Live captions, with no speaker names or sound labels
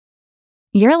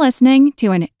You're listening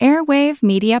to an Airwave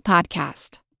Media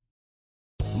Podcast.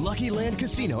 Lucky Land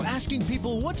Casino, asking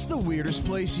people, what's the weirdest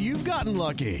place you've gotten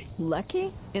lucky?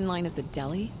 Lucky? In line at the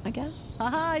deli, I guess?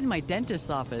 Aha, in my dentist's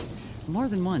office. More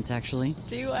than once, actually.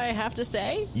 Do I have to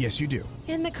say? Yes, you do.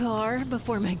 In the car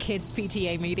before my kids'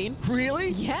 PTA meeting.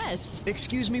 Really? Yes.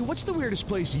 Excuse me, what's the weirdest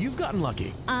place you've gotten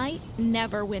lucky? I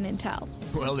never win and tell.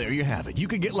 Well, there you have it. You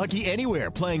can get lucky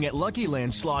anywhere, playing at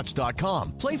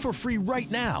LuckyLandSlots.com. Play for free right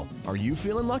now. Are you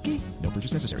feeling lucky? No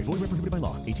purchase necessary. Void where prohibited by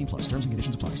law. 18 plus. Terms and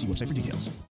conditions apply. See website for details.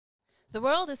 The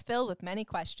world is filled with many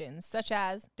questions, such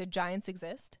as, did giants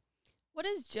exist? What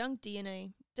is junk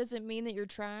DNA? Does it mean that you're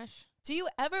trash? Do you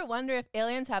ever wonder if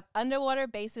aliens have underwater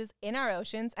bases in our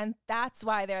oceans, and that's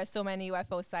why there are so many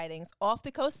UFO sightings off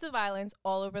the coasts of islands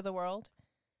all over the world?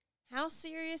 How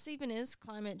serious even is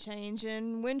climate change,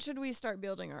 and when should we start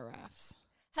building our rafts?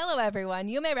 Hello, everyone.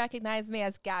 You may recognize me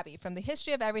as Gabby from the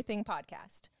History of Everything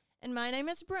podcast. And my name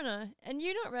is Bruna, and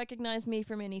you don't recognize me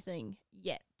from anything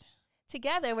yet.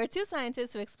 Together, we're two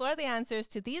scientists who explore the answers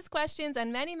to these questions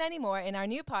and many, many more in our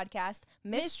new podcast,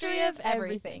 Mystery of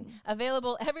Everything,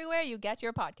 available everywhere you get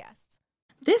your podcasts.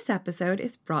 This episode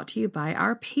is brought to you by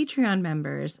our Patreon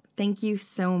members. Thank you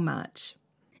so much.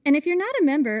 And if you're not a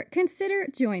member, consider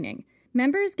joining.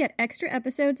 Members get extra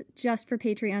episodes just for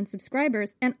Patreon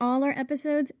subscribers, and all our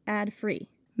episodes ad-free.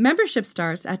 Membership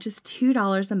starts at just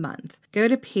 $2 a month. Go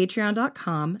to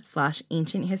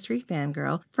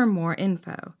patreon.com/ancienthistoryfangirl for more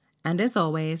info. And as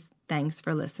always, thanks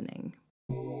for listening.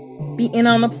 Be in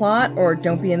on the plot or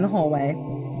don't be in the hallway.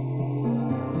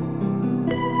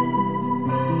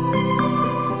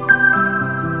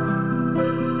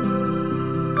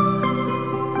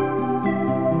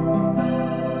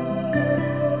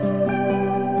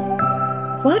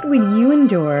 What would you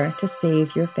endure to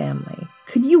save your family?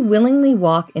 Could you willingly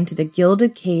walk into the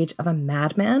gilded cage of a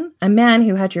madman? A man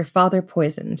who had your father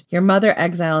poisoned, your mother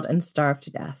exiled and starved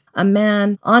to death. A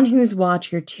man on whose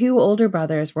watch your two older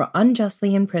brothers were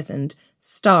unjustly imprisoned,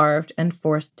 starved, and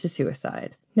forced to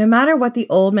suicide. No matter what the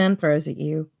old man throws at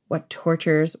you, what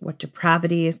tortures, what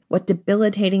depravities, what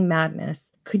debilitating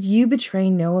madness, could you betray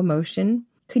no emotion?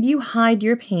 Could you hide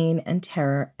your pain and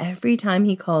terror every time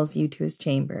he calls you to his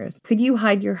chambers? Could you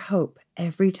hide your hope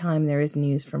every time there is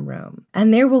news from Rome?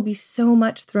 And there will be so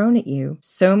much thrown at you,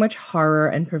 so much horror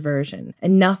and perversion,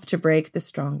 enough to break the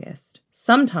strongest.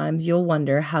 Sometimes you'll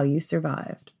wonder how you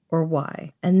survived, or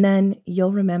why. And then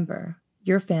you'll remember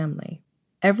your family.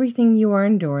 Everything you are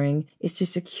enduring is to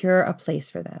secure a place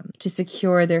for them, to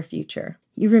secure their future.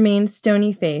 You remain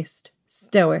stony-faced,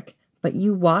 stoic, but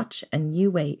you watch and you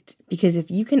wait, because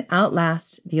if you can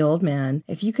outlast the old man,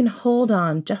 if you can hold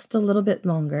on just a little bit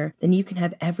longer, then you can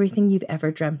have everything you've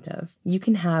ever dreamt of. You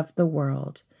can have the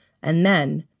world. And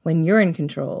then, when you're in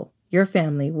control, your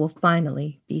family will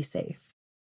finally be safe.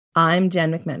 I'm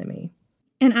Jen McMenemy.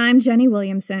 And I'm Jenny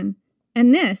Williamson.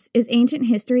 And this is Ancient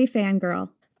History Fangirl.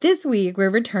 This week,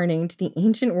 we're returning to the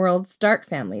ancient world Stark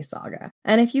family saga.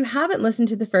 And if you haven't listened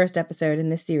to the first episode in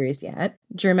this series yet,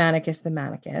 Germanicus the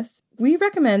Manicus, we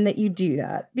recommend that you do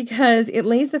that because it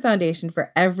lays the foundation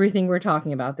for everything we're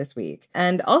talking about this week.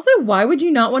 And also, why would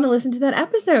you not want to listen to that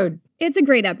episode? It's a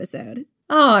great episode.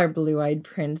 Oh, our blue-eyed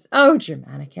prince. Oh,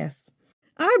 Germanicus.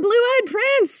 Our blue-eyed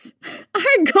prince!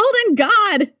 Our golden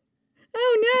god!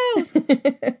 Oh, no!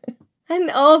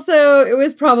 And also, it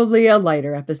was probably a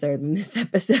lighter episode than this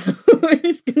episode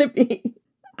is going to be.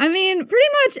 I mean, pretty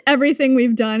much everything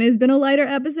we've done has been a lighter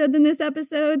episode than this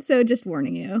episode, so just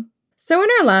warning you. So in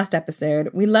our last episode,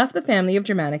 we left the family of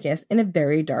Germanicus in a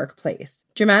very dark place.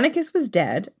 Germanicus was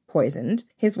dead, poisoned.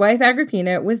 His wife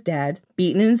Agrippina was dead,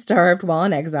 beaten and starved while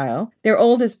in exile. Their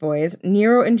oldest boys,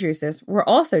 Nero and Drusus, were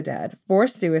also dead,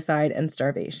 forced suicide and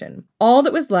starvation. All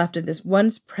that was left of this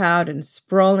once proud and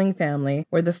sprawling family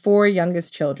were the four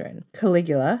youngest children,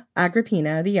 Caligula,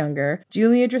 Agrippina the younger,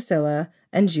 Julia Drusilla,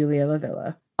 and Julia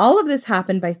Livilla. All of this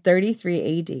happened by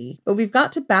 33 AD, but we've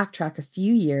got to backtrack a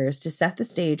few years to set the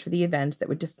stage for the events that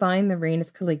would define the reign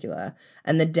of Caligula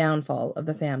and the downfall of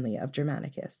the family of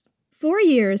Germanicus. 4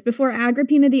 years before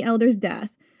Agrippina the Elder's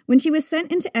death, when she was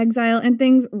sent into exile and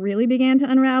things really began to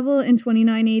unravel in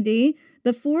 29 AD,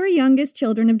 the four youngest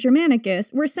children of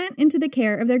Germanicus were sent into the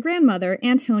care of their grandmother,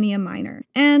 Antonia Minor.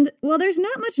 And while there's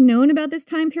not much known about this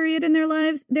time period in their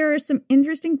lives, there are some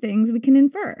interesting things we can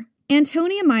infer.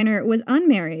 Antonia Minor was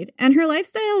unmarried, and her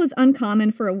lifestyle was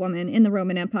uncommon for a woman in the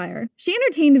Roman Empire. She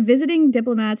entertained visiting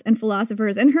diplomats and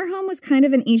philosophers, and her home was kind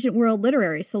of an ancient world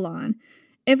literary salon.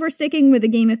 If we're sticking with the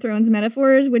Game of Thrones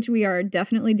metaphors, which we are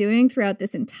definitely doing throughout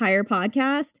this entire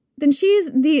podcast, then she's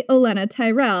the Olenna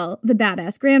Tyrell, the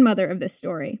badass grandmother of this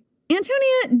story.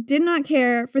 Antonia did not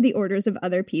care for the orders of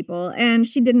other people, and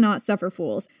she did not suffer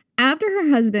fools. After her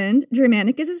husband,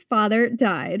 Germanicus' father,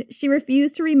 died, she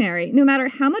refused to remarry, no matter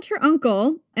how much her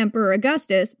uncle, Emperor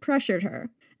Augustus, pressured her.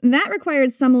 That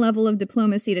required some level of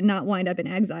diplomacy to not wind up in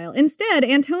exile. Instead,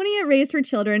 Antonia raised her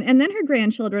children and then her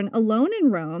grandchildren alone in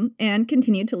Rome and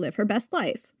continued to live her best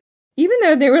life. Even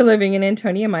though they were living in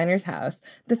Antonia Minor's house,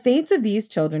 the fates of these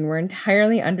children were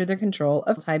entirely under the control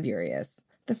of Tiberius.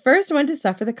 The first one to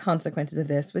suffer the consequences of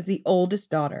this was the oldest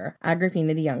daughter,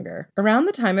 Agrippina the Younger. Around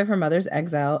the time of her mother's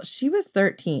exile, she was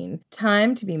 13,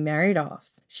 time to be married off.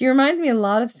 She reminds me a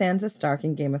lot of Sansa Stark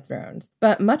in Game of Thrones,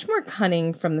 but much more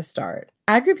cunning from the start.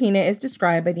 Agrippina is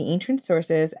described by the ancient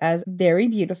sources as very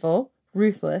beautiful,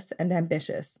 ruthless, and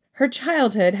ambitious. Her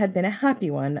childhood had been a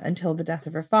happy one until the death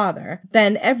of her father.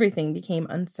 Then everything became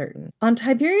uncertain. On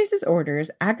Tiberius's orders,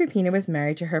 Agrippina was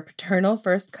married to her paternal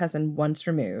first cousin once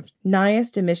removed, Gnaeus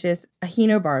Domitius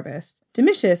Ahenobarbus.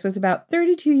 Domitius was about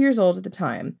 32 years old at the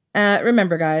time.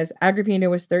 Remember, guys, Agrippina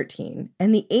was 13,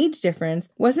 and the age difference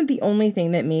wasn't the only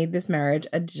thing that made this marriage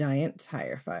a giant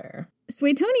tire fire.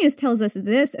 Suetonius tells us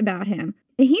this about him.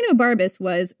 Ahenobarbus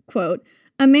was, quote,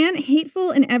 a man hateful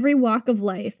in every walk of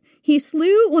life. He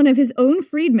slew one of his own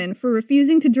freedmen for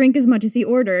refusing to drink as much as he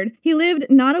ordered. He lived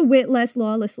not a whit less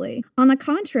lawlessly. On the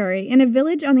contrary, in a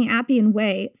village on the Appian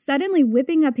Way, suddenly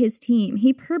whipping up his team,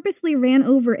 he purposely ran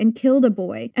over and killed a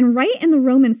boy. And right in the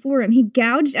Roman Forum, he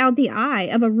gouged out the eye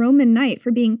of a Roman knight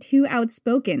for being too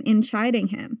outspoken in chiding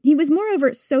him. He was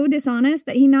moreover so dishonest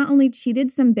that he not only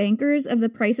cheated some bankers of the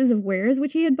prices of wares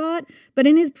which he had bought, but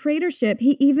in his praetorship,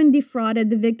 he even defrauded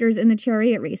the victors in the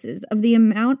chariot races of the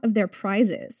amount of their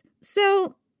prizes.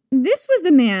 So this was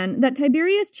the man that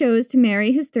Tiberius chose to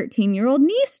marry his 13-year-old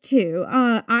niece to.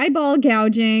 Eyeball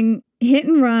gouging, hit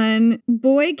and run,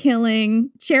 boy killing,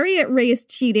 chariot race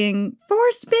cheating.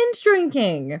 Forced binge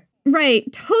drinking.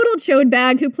 Right, total chode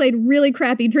bag who played really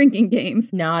crappy drinking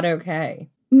games. Not okay.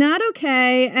 Not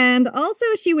okay, and also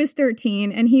she was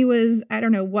 13 and he was,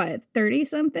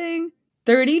 30-something?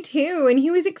 32, and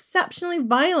he was exceptionally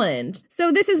violent.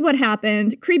 So this is what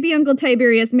happened. Creepy Uncle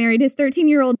Tiberius married his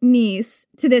 13-year-old niece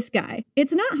to this guy.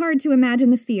 It's not hard to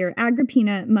imagine the fear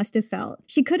Agrippina must have felt.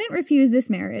 She couldn't refuse this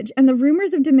marriage, and the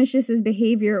rumors of Domitius's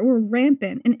behavior were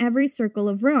rampant in every circle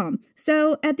of Rome.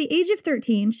 So, at the age of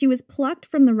 13, she was plucked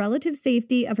from the relative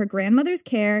safety of her grandmother's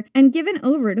care and given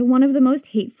over to one of the most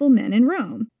hateful men in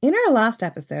Rome. In our last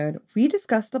episode, we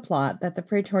discussed the plot that the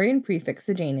Praetorian prefect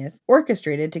Sejanus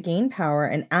orchestrated to gain power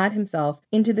and add himself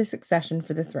into the succession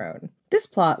for the throne. This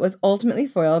plot was ultimately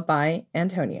foiled by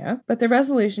Antonia, but the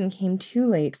resolution came too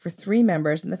late for 3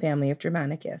 members in the family of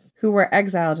Germanicus, who were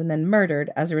exiled and then murdered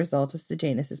as a result of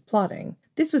Sejanus' plotting.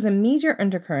 This was a major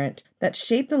undercurrent that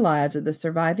shaped the lives of the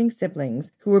surviving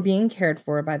siblings who were being cared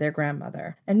for by their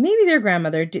grandmother. And maybe their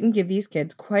grandmother didn't give these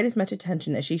kids quite as much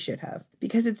attention as she should have,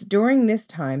 because it's during this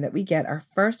time that we get our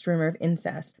first rumor of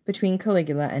incest between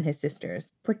Caligula and his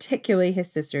sisters, particularly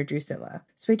his sister Drusilla.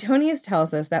 Suetonius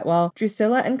tells us that while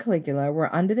Drusilla and Caligula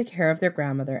were under the care of their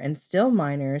grandmother and still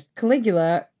minors,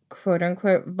 Caligula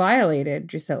quote-unquote violated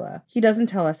Drusilla. He doesn't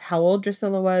tell us how old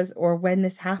Drusilla was or when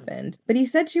this happened, but he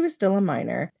said she was still a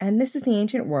minor, and this is the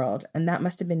ancient world, and that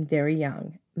must have been very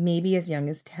young. Maybe as young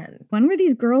as 10. When were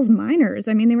these girls minors?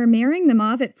 I mean, they were marrying them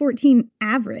off at 14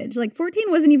 average. 14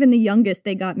 wasn't even the youngest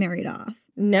they got married off.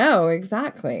 No,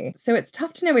 exactly. So it's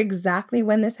tough to know exactly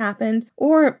when this happened,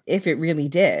 or if it really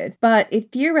did, but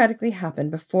it theoretically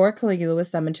happened before Caligula was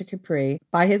summoned to Capri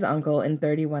by his uncle in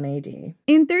 31 AD.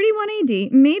 In 31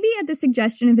 AD, maybe at the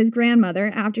suggestion of his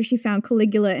grandmother after she found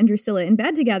Caligula and Drusilla in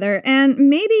bed together, and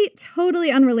maybe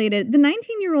totally unrelated, the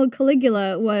 19-year-old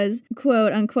Caligula was,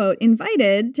 quote-unquote,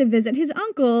 invited to visit his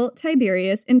uncle,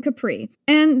 Tiberius, in Capri.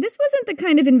 And this wasn't the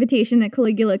kind of invitation that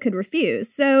Caligula could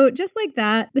refuse, so just like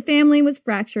that, the family was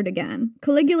fractured again.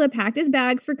 Caligula packed his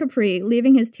bags for Capri,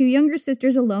 leaving his 2 younger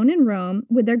sisters alone in Rome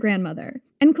with their grandmother.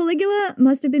 And Caligula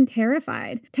must have been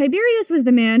terrified. Tiberius was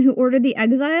the man who ordered the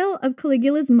exile of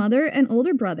Caligula's mother and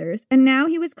older brothers, and now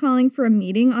he was calling for a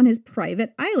meeting on his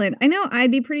private island. I know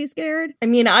I'd be pretty scared. I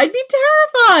mean, I'd be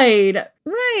terrified.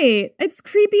 Right. It's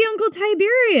creepy Uncle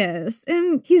Tiberius.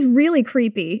 And he's really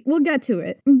creepy. We'll get to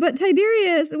it. But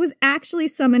Tiberius was actually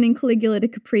summoning Caligula to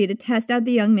Capri to test out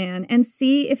the young man and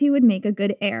see if he would make a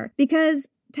good heir. Because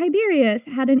Tiberius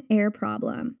had an heir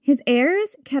problem. His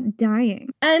heirs kept dying.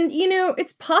 And,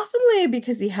 it's possibly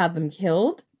because he had them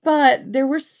killed, but there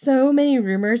were so many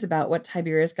rumors about what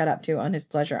Tiberius got up to on his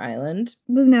pleasure island.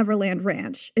 The Neverland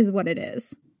Ranch is what it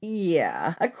is.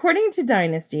 Yeah. According to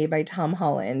Dynasty by Tom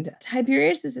Holland,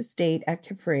 Tiberius's estate at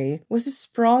Capri was a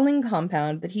sprawling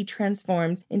compound that he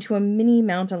transformed into a mini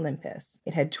Mount Olympus.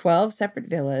 It had 12 separate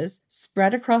villas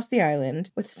spread across the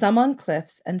island, with some on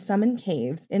cliffs and some in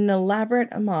caves, in an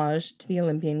elaborate homage to the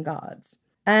Olympian gods.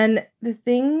 And the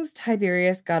things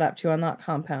Tiberius got up to on that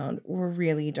compound were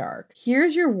really dark.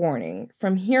 Here's your warning.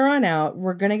 From here on out,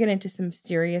 we're going to get into some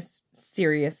serious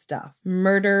stuff.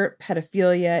 Murder,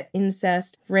 pedophilia,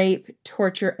 incest, rape,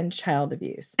 torture, and child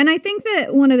abuse. And I think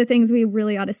that one of the things we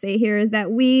really ought to say here is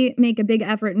that we make a big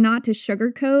effort not to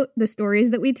sugarcoat the stories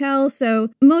that we tell. So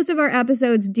most of our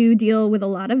episodes do deal with a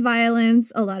lot of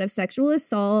violence, a lot of sexual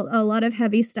assault, a lot of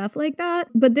heavy stuff like that.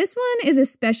 But this one is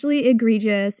especially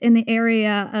egregious in the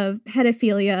area of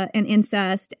pedophilia and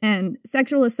incest and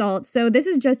sexual assault. So this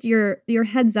is just your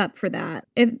heads up for that.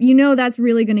 If you know that's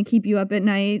really going to keep you up at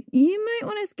night, you might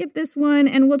want to skip this one,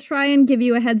 and we'll try and give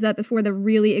you a heads up before the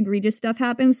really egregious stuff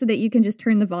happens so that you can just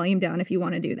turn the volume down if you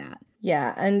want to do that.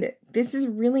 Yeah, and this is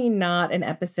really not an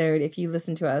episode, if you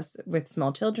listen to us with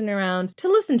small children around, to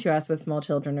listen to us with small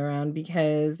children around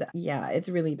because, yeah, it's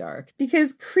really dark.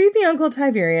 Because creepy Uncle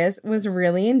Tiberius was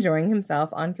really enjoying himself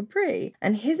on Capri,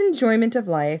 and his enjoyment of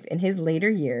life in his later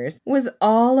years was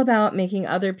all about making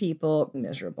other people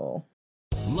miserable.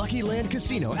 Lucky Land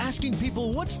Casino, asking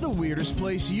people, what's the weirdest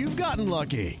place you've gotten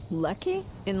lucky? Lucky?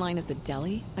 In line at the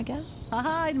deli, I guess?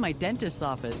 Aha, in my dentist's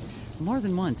office. More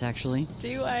than once, actually.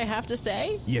 Do I have to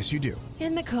say? Yes, you do.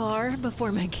 In the car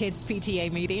before my kids'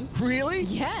 PTA meeting. Really?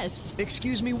 Yes.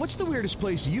 Excuse me, what's the weirdest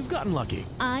place you've gotten lucky?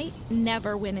 I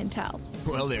never win and tell.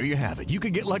 Well, there you have it. You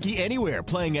can get lucky anywhere,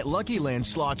 playing at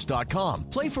LuckyLandSlots.com.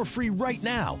 Play for free right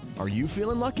now. Are you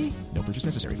feeling lucky? No purchase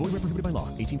necessary. Void where prohibited by law.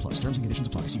 18+. Terms and conditions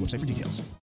apply. See website for details.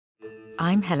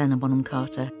 I'm Helena Bonham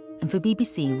Carter, and for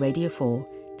BBC Radio 4,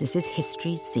 this is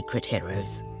History's Secret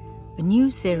Heroes, a new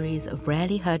series of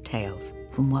rarely heard tales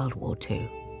from World War II.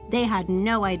 They had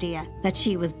no idea that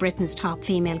she was Britain's top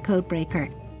female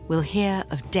codebreaker. We'll hear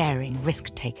of daring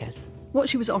risk-takers. What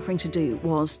she was offering to do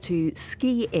was to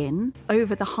ski in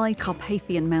over the high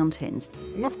Carpathian Mountains.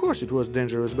 Of course it was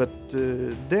dangerous, but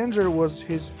danger was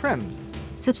his friend.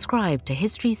 Subscribe to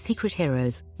History's Secret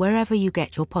Heroes wherever you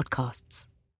get your podcasts.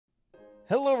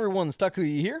 Hello everyone,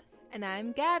 Stakuyi here. And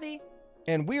I'm Gabby.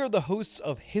 And we are the hosts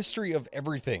of History of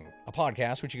Everything, a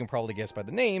podcast which you can probably guess by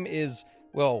the name is,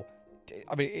 well,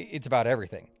 it's about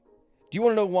everything. Do you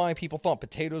want to know why people thought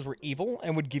potatoes were evil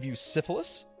and would give you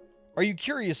syphilis? Are you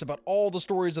curious about all the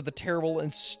stories of the terrible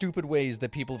and stupid ways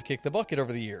that people have kicked the bucket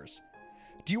over the years?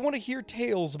 Do you want to hear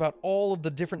tales about all of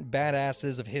the different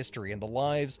badasses of history and the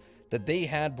lives that they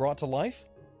had brought to life?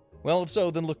 Well, if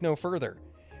so, then look no further.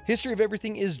 History of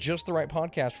Everything is just the right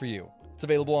podcast for you. It's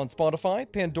available on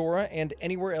Spotify, Pandora, and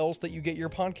anywhere else that you get your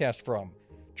podcast from.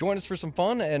 Join us for some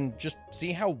fun and just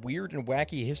see how weird and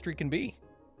wacky history can be.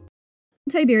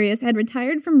 Tiberius had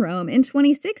retired from Rome in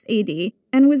 26 AD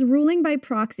and was ruling by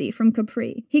proxy from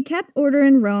Capri. He kept order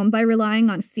in Rome by relying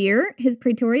on fear, his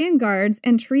Praetorian guards,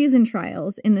 and treason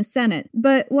trials in the Senate.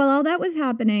 But while all that was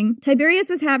happening, Tiberius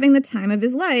was having the time of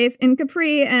his life in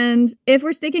Capri, and if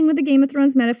we're sticking with the Game of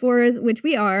Thrones metaphors, which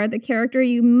we are, the character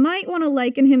you might want to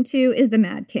liken him to is the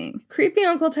Mad King. Creepy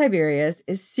Uncle Tiberius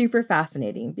is super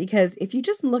fascinating because if you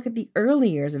just look at the early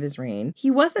years of his reign,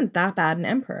 he wasn't that bad an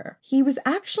emperor. He was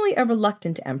actually a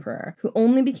reluctant emperor who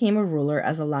only became a ruler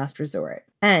as a last resort.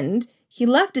 And he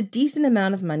left a decent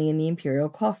amount of money in the imperial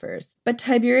coffers. But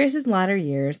Tiberius's latter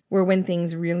years were when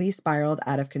things really spiraled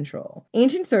out of control.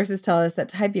 Ancient sources tell us that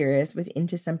Tiberius was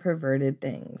into some perverted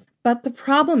things. But the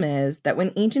problem is that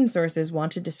when ancient sources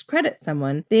want to discredit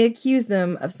someone, they accuse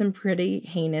them of some pretty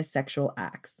heinous sexual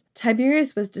acts.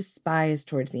 Tiberius was despised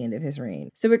towards the end of his reign,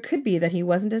 so it could be that he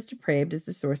wasn't as depraved as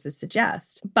the sources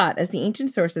suggest. But as the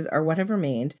ancient sources are what have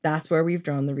remained, that's where we've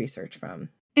drawn the research from.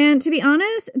 And to be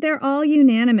honest, they're all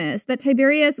unanimous that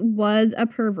Tiberius was a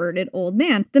perverted old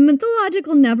man. The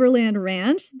mythological Neverland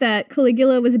Ranch that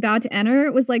Caligula was about to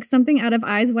enter was like something out of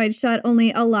Eyes Wide Shut,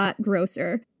 only a lot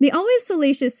grosser. The always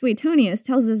salacious Suetonius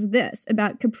tells us this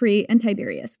about Capri and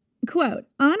Tiberius. Quote,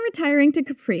 on retiring to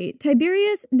Capri,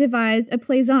 Tiberius devised a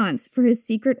plaisance for his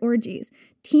secret orgies,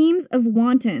 teams of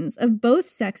wantons of both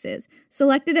sexes,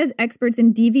 selected as experts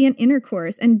in deviant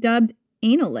intercourse and dubbed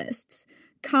analists,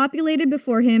 copulated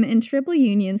before him in triple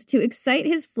unions to excite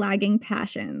his flagging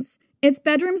passions. Its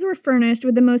bedrooms were furnished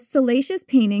with the most salacious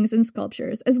paintings and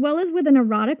sculptures, as well as with an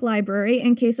erotic library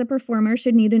in case a performer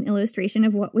should need an illustration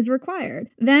of what was required.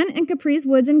 Then, in Capri's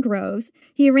woods and groves,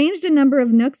 he arranged a number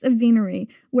of nooks of venery,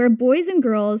 where boys and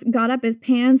girls got up as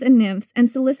pans and nymphs and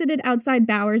solicited outside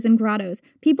bowers and grottos.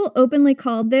 People openly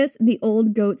called this the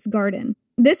Old Goat's Garden.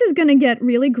 This is going to get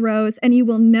really gross, and you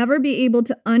will never be able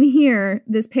to unhear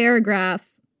this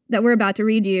paragraph that we're about to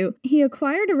read you. He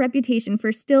acquired a reputation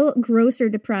for still grosser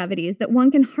depravities that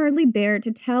one can hardly bear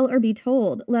to tell or be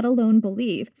told, let alone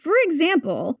believe. For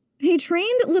example, he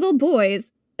trained little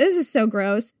boys. This is so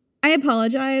gross. I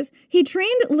apologize. He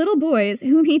trained little boys,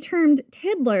 whom he termed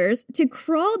tiddlers, to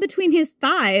crawl between his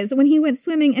thighs when he went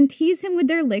swimming and tease him with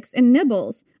their licks and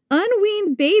nibbles.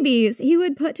 Unweaned babies he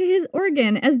would put to his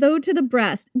organ as though to the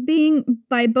breast, being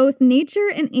by both nature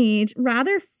and age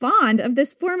rather fond of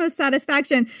this form of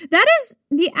satisfaction. That is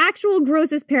the actual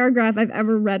grossest paragraph I've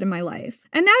ever read in my life.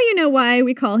 And now you know why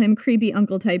we call him Creepy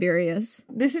Uncle Tiberius.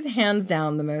 This is hands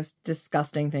down the most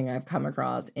disgusting thing I've come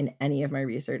across in any of my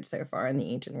research so far in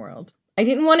the ancient world. I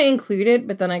didn't want to include it,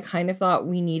 but then I kind of thought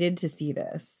we needed to see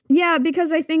this. Yeah,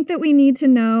 because I think that we need to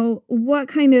know what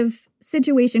kind of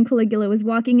situation Caligula was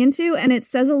walking into, and it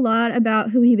says a lot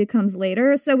about who he becomes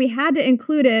later. So we had to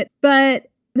include it,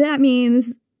 but that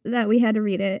means that we had to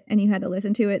read it and you had to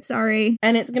listen to it. Sorry.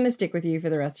 And it's going to stick with you for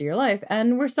the rest of your life,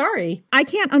 and we're sorry. I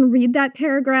can't unread that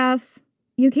paragraph.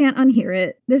 You can't unhear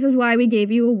it. This is why we gave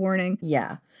you a warning.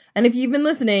 Yeah. And if you've been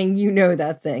listening, you know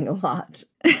that's saying a lot.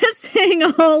 That's saying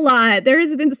a whole lot. There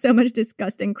has been so much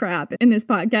disgusting crap in this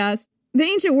podcast. The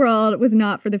ancient world was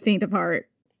not for the faint of heart.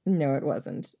 No, it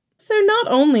wasn't. So not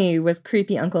only was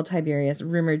creepy Uncle Tiberius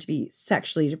rumored to be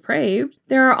sexually depraved,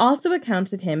 there are also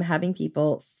accounts of him having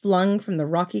people flung from the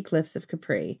rocky cliffs of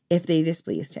Capri if they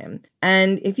displeased him.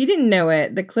 And if you didn't know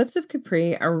it, the cliffs of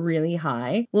Capri are really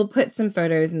high. We'll put some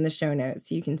photos in the show notes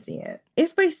so you can see it.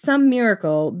 If by some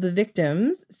miracle the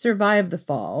victims survived the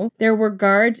fall, there were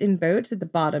guards in boats at the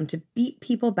bottom to beat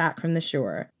people back from the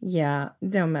shore. Yeah,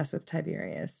 don't mess with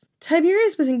Tiberius.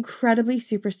 Tiberius was incredibly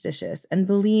superstitious and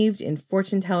believed in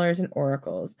fortune tellers and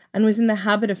oracles, and was in the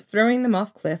habit of throwing them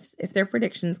off cliffs if their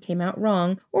predictions came out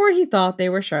wrong, or he thought they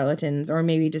were charlatans, or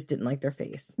maybe just didn't like their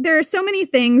face. There are so many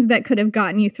things that could have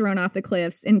gotten you thrown off the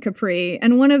cliffs in Capri,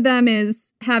 and one of them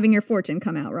is having your fortune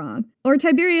come out wrong. Or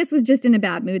Tiberius was just in a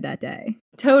bad mood that day.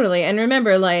 Totally. And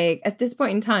remember, like, at this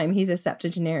point in time, he's a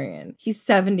septuagenarian. He's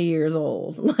 70 years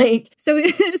old. Like, so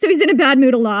he's in a bad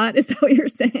mood a lot. Is that what you're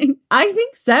saying? I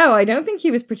think so. I don't think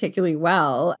he was particularly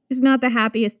well. He's not the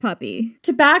happiest puppy.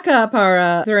 To back up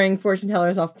our throwing fortune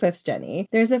tellers off cliffs, Jenny,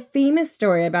 there's a famous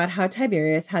story about how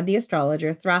Tiberius had the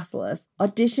astrologer Thrasyllus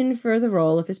audition for the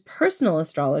role of his personal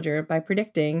astrologer by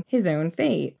predicting his own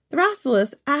fate.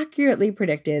 Thrasyllus accurately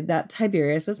predicted that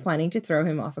Tiberius was planning to throw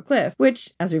him off a cliff, which,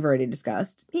 as we've already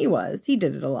discussed, he was. He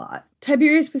did it a lot.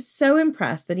 Tiberius was so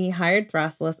impressed that he hired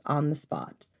Thrasyllus on the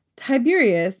spot.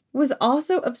 Tiberius was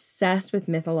also obsessed with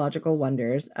mythological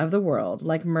wonders of the world,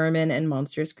 like mermen and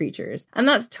monstrous creatures, and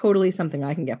that's totally something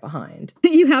I can get behind.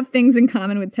 You have things in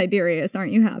common with Tiberius,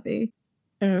 aren't you happy?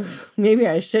 Ugh, maybe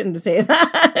I shouldn't say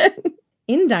that.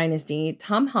 In Dynasty,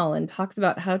 Tom Holland talks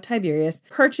about how Tiberius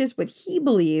purchased what he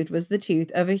believed was the tooth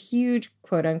of a huge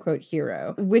quote-unquote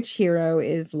hero, which hero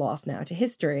is lost now to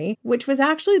history, which was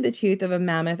actually the tooth of a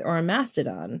mammoth or a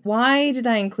mastodon. Why did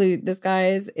I include this,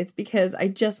 guys? It's because I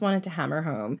just wanted to hammer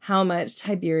home how much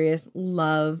Tiberius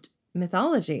loved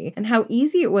mythology and how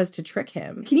easy it was to trick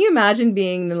him. Can you imagine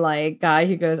being the like guy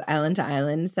who goes island to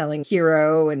island selling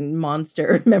hero and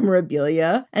monster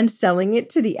memorabilia and selling it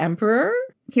to the emperor?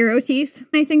 Hero teeth.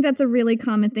 I think that's a really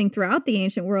common thing throughout the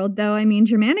ancient world, though. I mean,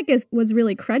 Germanicus was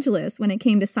really credulous when it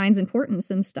came to signs and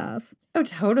portents and stuff. Oh,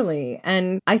 totally.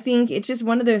 And I think it's just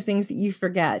one of those things that you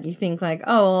forget. You think like,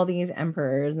 oh, all these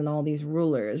emperors and all these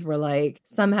rulers were like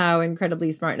somehow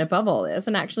incredibly smart and above all this.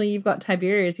 And actually you've got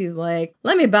Tiberius who's like,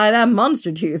 let me buy that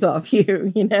monster tooth off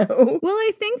you, you know? Well,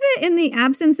 I think that in the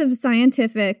absence of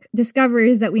scientific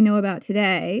discoveries that we know about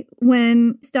today,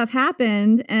 when stuff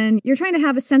happened and you're trying to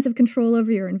have a sense of control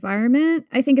over your environment,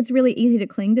 I think it's really easy to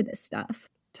cling to this stuff.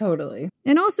 Totally.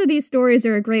 And also these stories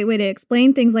are a great way to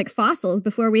explain things like fossils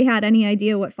before we had any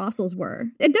idea what fossils were.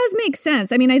 It does make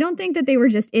sense. I mean, I don't think that they were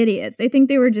just idiots. I think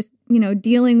they were just,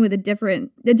 dealing with a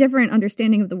different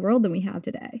understanding of the world than we have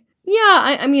today.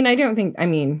 Yeah, I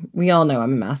mean, we all know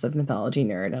I'm a massive mythology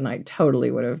nerd, and I totally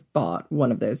would have bought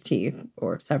one of those teeth,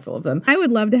 or several of them. I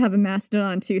would love to have a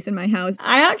mastodon tooth in my house.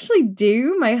 I actually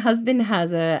do. My husband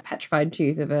has a petrified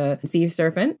tooth of a sea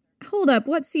serpent. Hold up,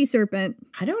 what sea serpent?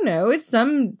 I don't know. It's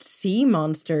some sea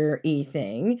monster-y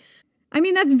thing. I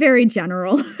mean, that's very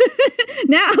general.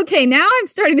 Now I'm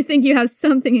starting to think you have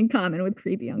something in common with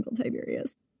creepy Uncle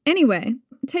Tiberius. Anyway,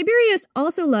 Tiberius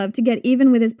also loved to get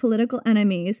even with his political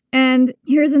enemies, and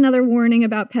here's another warning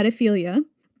about pedophilia.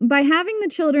 by having the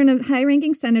children of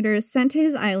high-ranking senators sent to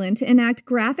his island to enact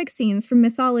graphic scenes from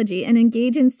mythology and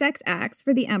engage in sex acts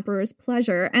for the emperor's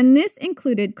pleasure, and this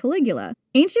included Caligula.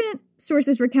 Ancient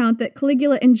sources recount that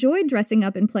Caligula enjoyed dressing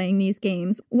up and playing these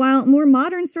games, while more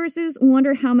modern sources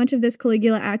wonder how much of this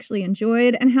Caligula actually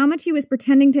enjoyed and how much he was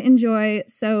pretending to enjoy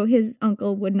so his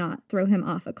uncle would not throw him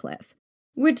off a cliff.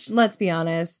 Which, let's be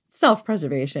honest,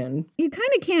 self-preservation. You kind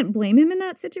of can't blame him in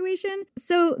that situation.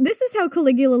 So this is how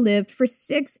Caligula lived for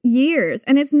 6 years,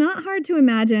 and it's not hard to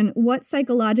imagine what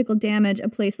psychological damage a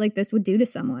place like this would do to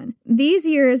someone. These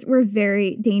years were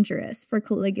very dangerous for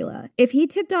Caligula. If he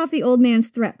tipped off the old man's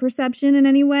threat perception in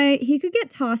any way, he could get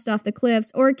tossed off the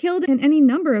cliffs or killed in any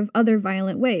number of other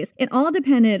violent ways. It all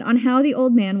depended on how the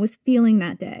old man was feeling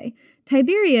that day.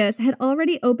 Tiberius had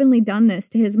already openly done this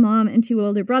to his mom and 2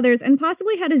 older brothers, and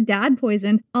possibly had his dad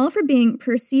poisoned, all for being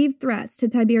perceived threats to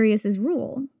Tiberius's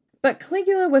rule. But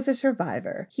Caligula was a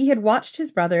survivor. He had watched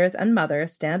his brothers and mother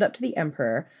stand up to the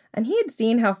emperor, and he had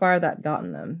seen how far that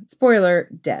gotten them. Spoiler,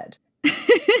 dead.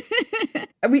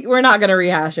 We're not going to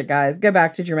rehash it, guys. Go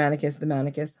back to Germanicus the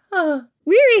Manicus.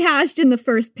 We rehashed in the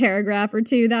first paragraph or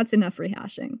 2. That's enough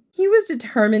rehashing. He was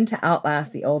determined to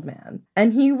outlast the old man,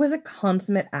 and he was a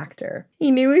consummate actor.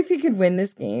 He knew if he could win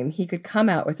this game, he could come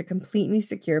out with a completely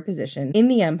secure position in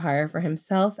the empire for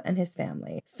himself and his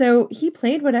family. So he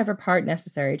played whatever part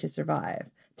necessary to survive.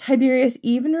 Tiberius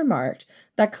even remarked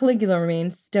that Caligula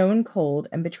remained stone cold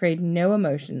and betrayed no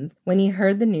emotions when he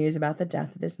heard the news about the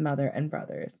death of his mother and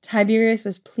brothers. Tiberius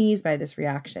was pleased by this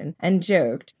reaction and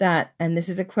joked that, and this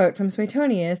is a quote from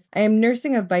Suetonius, "I am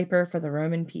nursing a viper for the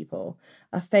Roman people,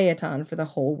 a phaeton for the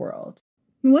whole world."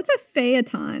 What's a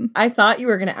phaeton? I thought you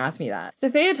were going to ask me that. So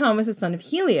Phaeton was the son of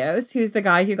Helios, who's the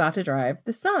guy who got to drive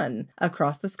the sun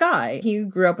across the sky. He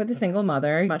grew up with a single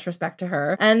mother, much respect to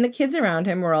her, and the kids around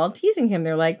him were all teasing him.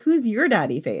 They're like, "Who's your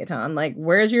daddy, Phaeton? Like,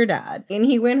 where's your dad?" And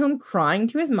he went home crying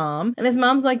to his mom, and his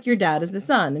mom's like, "Your dad is the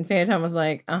sun." And Phaeton was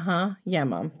like, "Yeah,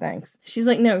 mom, thanks." She's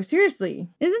like, "No, seriously."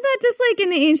 Isn't that just like in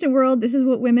the ancient world, this is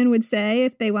what women would say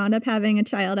if they wound up having a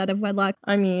child out of wedlock?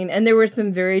 I mean, and there were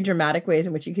some very dramatic ways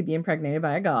in which you could be impregnated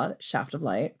by a god, shaft of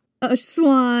light. A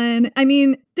swan. I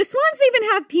mean, do swans even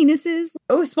have penises?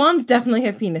 Oh, swans definitely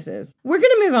have penises. We're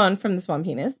going to move on from the swan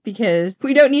penis because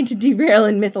we don't need to derail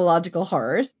in mythological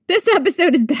horrors. This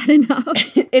episode is bad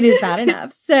enough. It is bad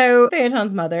enough. So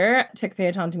Phaeton's mother took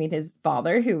Phaeton to meet his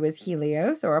father, who was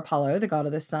Helios, or Apollo, the god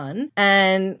of the sun.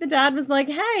 And the dad was like,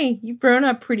 "Hey, you've grown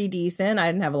up pretty decent. I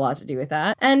didn't have a lot to do with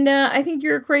that. And I think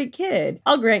you're a great kid.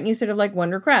 I'll grant you sort of like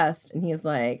one request." And he's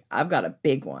like, "I've got a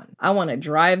big one. I want to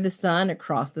drive the sun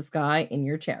across the sky in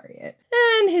your chariot."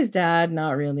 And his dad,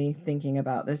 not really thinking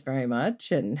about this very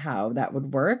much and how that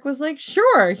would work, was like,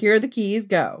 "Sure, here are the keys,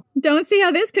 go." Don't see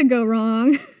how this could go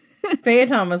wrong.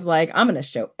 Phaeton was like, "I'm going to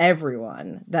show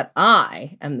everyone that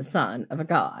I am the son of a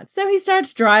god." So he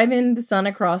starts driving the sun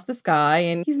across the sky,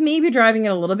 and he's maybe driving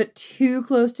it a little bit too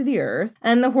close to the earth,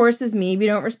 and the horses maybe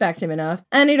don't respect him enough,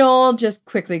 and it all just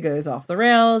quickly goes off the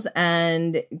rails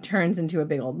and turns into a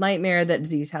big old nightmare that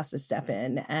Zeus has to step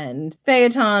in, and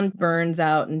Phaeton burns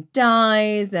out and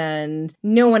dies, and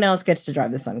no one else gets to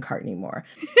drive the sun cart anymore.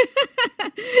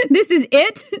 This is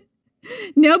it?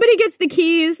 Nobody gets the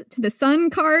keys to the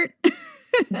sun cart.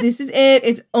 This is it.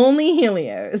 It's only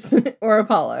Helios or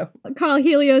Apollo. Call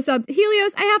Helios up.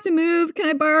 "Helios, I have to move. Can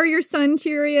I borrow your sun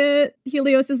chariot?"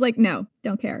 Helios is like, "No,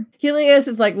 don't care." Helios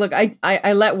is like, "Look,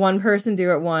 I let one person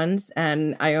do it once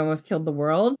and I almost killed the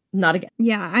world. Not again."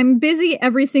 Yeah, I'm busy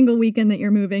every single weekend that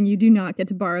you're moving. You do not get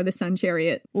to borrow the sun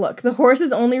chariot. "Look, the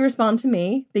horses only respond to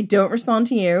me. They don't respond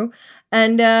to you.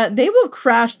 And they will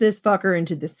crash this fucker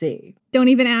into the sea." Don't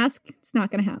even ask. It's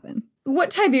not going to happen.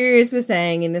 What Tiberius was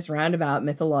saying in this roundabout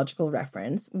mythological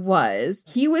reference was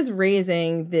he was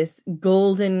raising this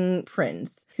golden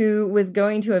prince who was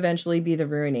going to eventually be the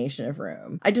ruination of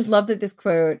Rome. I just love that this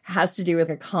quote has to do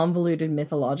with a convoluted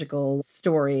mythological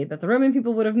story that the Roman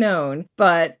people would have known,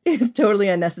 but is totally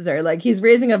unnecessary. Like, he's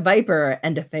raising a viper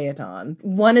and a phaeton.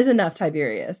 One is enough,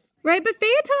 Tiberius. Right, but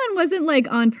Phaeton wasn't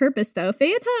like on purpose, though.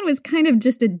 Phaeton was kind of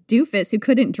just a doofus who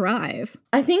couldn't drive.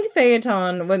 I think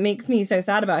Phaeton, what makes me so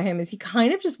sad about him is he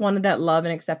kind of just wanted that love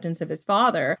and acceptance of his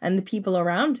father and the people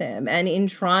around him. And in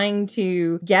trying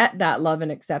to get that love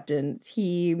and acceptance,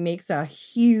 he makes a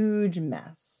huge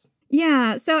mess.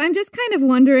 Yeah, so I'm just kind of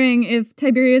wondering if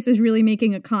Tiberius is really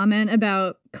making a comment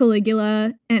about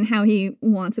Caligula and how he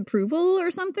wants approval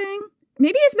or something.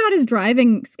 Maybe it's about his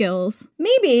driving skills.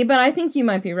 Maybe, but I think you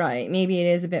might be right. Maybe it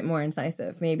is a bit more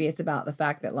incisive. Maybe it's about the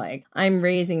fact that, like, I'm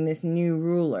raising this new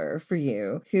ruler for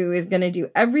you who is going to do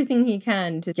everything he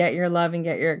can to get your love and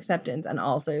get your acceptance and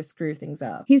also screw things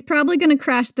up. He's probably going to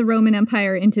crash the Roman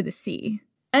Empire into the sea.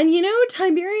 And you know,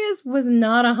 Tiberius was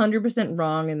not 100%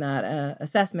 wrong in that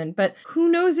assessment, but who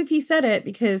knows if he said it,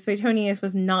 because Suetonius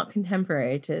was not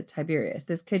contemporary to Tiberius.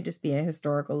 This could just be a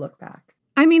historical look back.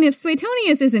 I mean, if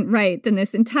Suetonius isn't right, then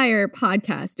this entire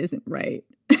podcast isn't right.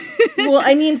 Well,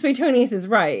 I mean, Suetonius is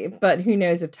right, but who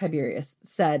knows if Tiberius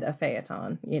said a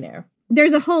phaeton, you know.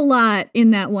 There's a whole lot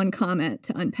in that one comment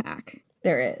to unpack.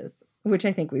 There is, which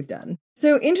I think we've done.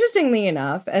 So interestingly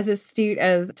enough, as astute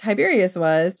as Tiberius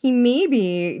was, he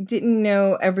maybe didn't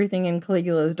know everything in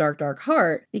Caligula's dark, dark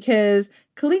heart, because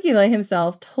Caligula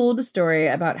himself told a story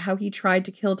about how he tried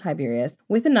to kill Tiberius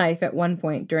with a knife at one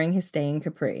point during his stay in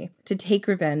Capri to take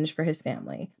revenge for his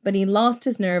family. But he lost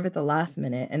his nerve at the last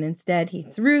minute, and instead he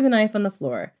threw the knife on the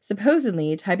floor.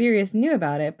 Supposedly, Tiberius knew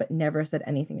about it, but never said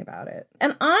anything about it.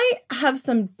 And I have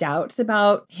some doubts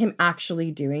about him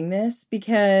actually doing this,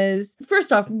 because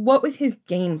first off, what was his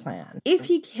game plan? If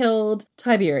he killed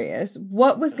Tiberius,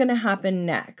 what was going to happen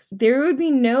next? There would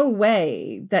be no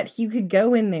way that he could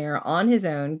go in there on his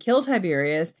own, kill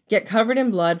Tiberius, get covered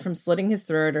in blood from slitting his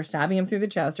throat or stabbing him through the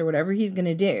chest or whatever he's going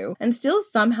to do, and still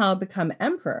somehow become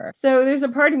emperor. So there's a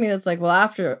part of me that's like, well,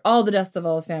 after all the deaths of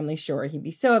all his family, sure, he'd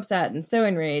be so upset and so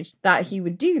enraged that he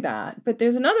would do that. But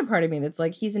there's another part of me that's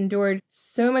like, he's endured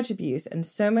so much abuse and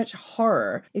so much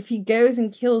horror. If he goes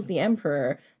and kills the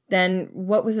emperor, then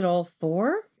what was it all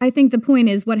for? I think the point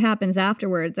is what happens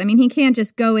afterwards. I mean, he can't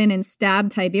just go in and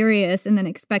stab Tiberius and then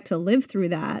expect to live through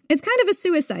that. It's kind of a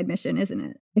suicide mission, isn't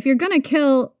it? If you're going to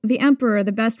kill the emperor,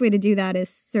 the best way to do that is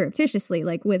surreptitiously,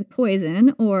 like with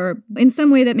poison or in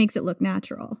some way that makes it look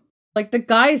natural. Like, the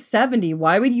guy's 70.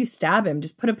 Why would you stab him?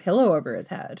 Just put a pillow over his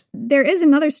head. There is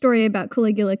another story about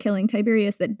Caligula killing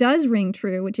Tiberius that does ring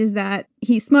true, which is that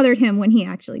he smothered him when he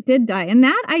actually did die. And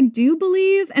that I do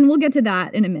believe, and we'll get to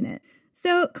that in a minute.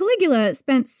 So Caligula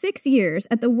spent 6 years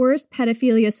at the worst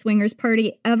pedophilia swingers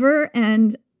party ever,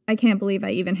 and I can't believe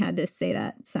I even had to say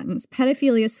that sentence.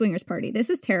 Pedophilia swingers party. This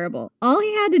is terrible. All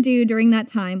he had to do during that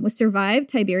time was survive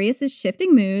Tiberius's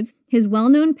shifting moods, his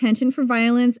well-known penchant for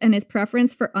violence, and his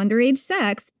preference for underage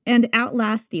sex, and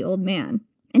outlast the old man.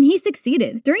 And he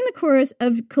succeeded. During the course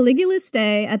of Caligula's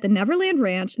stay at the Neverland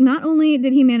Ranch, not only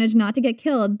did he manage not to get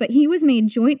killed, but he was made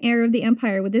joint heir of the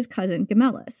empire with his cousin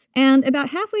Gemellus. And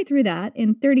about halfway through that,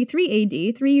 in 33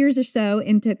 AD, 3 years or so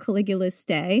into Caligula's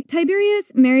stay,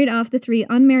 Tiberius married off the 3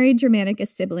 unmarried Germanicus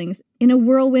siblings in a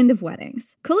whirlwind of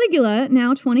weddings. Caligula,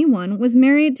 now 21, was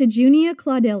married to Junia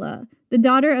Claudilla, the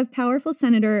daughter of powerful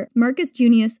senator Marcus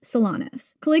Junius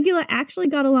Silanus. Caligula actually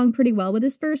got along pretty well with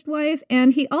his first wife,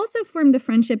 and he also formed a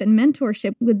friendship and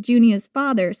mentorship with Junia's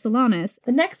father, Silanus.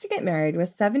 The next to get married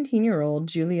was 17-year-old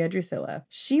Julia Drusilla.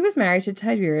 She was married to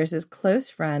Tiberius's close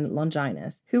friend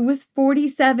Longinus, who was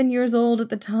 47 years old at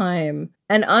the time.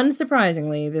 And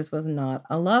unsurprisingly, this was not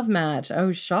a love match.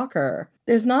 Oh, shocker.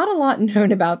 There's not a lot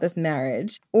known about this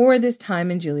marriage or this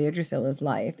time in Julia Drusilla's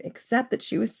life, except that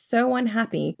she was so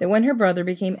unhappy that when her brother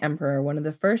became emperor, one of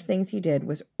the first things he did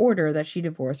was order that she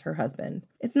divorce her husband.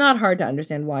 It's not hard to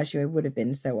understand why she would have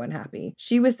been so unhappy.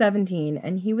 She was 17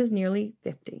 and he was nearly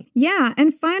 50. Yeah,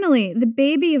 and finally, the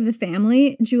baby of the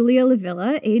family, Julia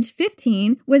Livilla, age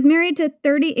 15, was married to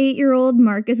 38-year-old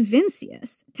Marcus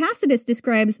Vincius. Tacitus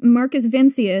describes Marcus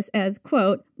Vincius as,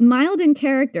 quote, mild in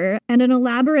character and an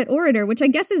elaborate orator, which I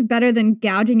guess is better than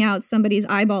gouging out somebody's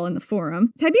eyeball in the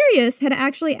forum. Tiberius had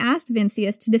actually asked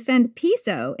Vincius to defend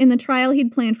Piso in the trial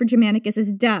he'd planned for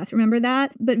Germanicus's death. Remember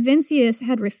that? But Vincius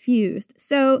had refused.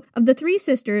 So, of the 3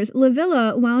 sisters,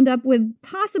 Livilla wound up with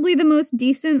possibly the most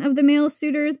decent of the male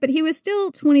suitors, but he was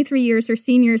still 23 years her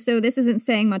senior, so this isn't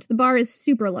saying much. The bar is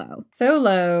super low. So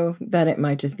low that it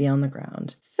might just be on the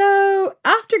ground. So,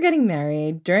 after getting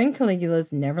married, during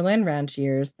Caligula's Neverland Ranch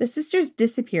years, the sisters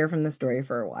disappear from the story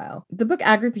for a while. The book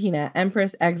Agrippina,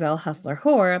 Empress, Exile, Hustler,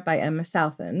 Whore by Emma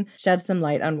Southon sheds some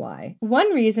light on why.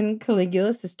 One reason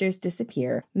Caligula's sisters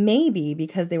disappear may be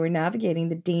because they were navigating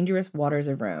the dangerous waters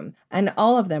of Rome, and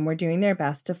all of them were doing their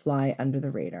best to fly under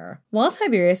the radar. While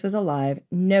Tiberius was alive,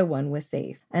 no one was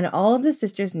safe, and all of the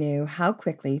sisters knew how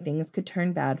quickly things could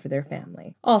turn bad for their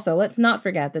family. Also, let's not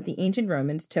forget that the ancient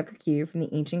Romans took a cue from the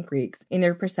ancient Greeks in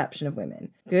their perception of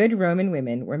women. Good Roman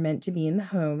women were meant to be in the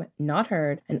home, not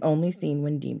heard, and only seen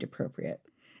when deemed appropriate.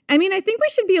 I mean, I think we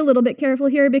should be a little bit careful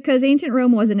here because ancient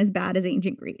Rome wasn't as bad as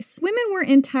ancient Greece. Women weren't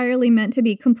entirely meant to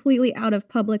be completely out of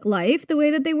public life the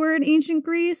way that they were in ancient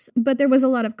Greece, but there was a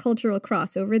lot of cultural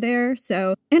crossover there.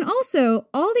 And also,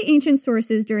 all the ancient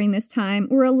sources during this time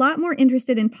were a lot more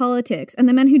interested in politics and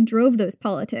the men who drove those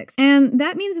politics. And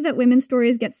that means that women's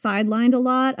stories get sidelined a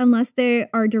lot unless they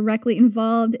are directly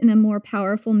involved in a more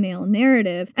powerful male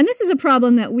narrative. And this is a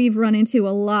problem that we've run into a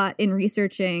lot in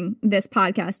researching this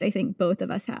podcast. I think both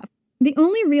of us have. The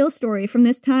only real story from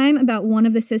this time about one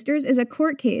of the sisters is a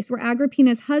court case where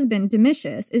Agrippina's husband,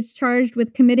 Domitius, is charged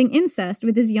with committing incest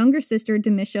with his younger sister,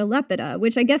 Domitia Lepida,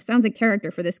 which I guess sounds a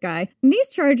character for this guy. These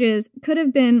charges could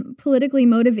have been politically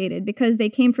motivated because they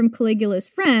came from Caligula's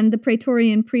friend, the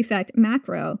Praetorian prefect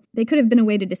Macro. They could have been a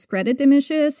way to discredit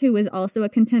Domitius, who was also a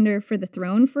contender for the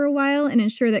throne for a while, and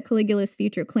ensure that Caligula's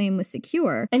future claim was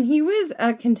secure. And he was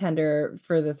a contender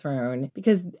for the throne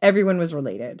because everyone was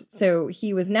related. So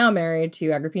he was now married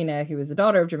to Agrippina, who was the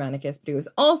daughter of Germanicus, but he was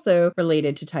also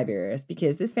related to Tiberius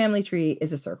because this family tree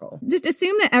is a circle. Just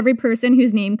assume that every person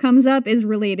whose name comes up is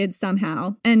related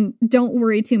somehow, and don't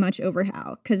worry too much over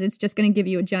how, because it's just going to give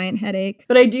you a giant headache.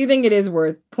 But I do think it is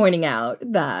worth pointing out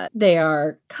that they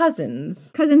are cousins.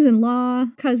 Cousins-in-law,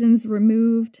 cousins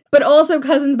removed. But also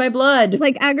cousins by blood.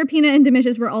 Like Agrippina and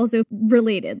Domitius were also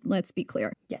related, let's be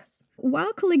clear. Yes.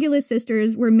 While Caligula's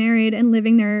sisters were married and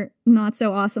living their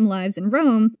not-so-awesome lives in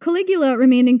Rome, Caligula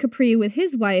remained in Capri with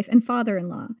his wife and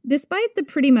father-in-law. Despite the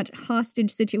pretty much hostage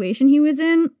situation he was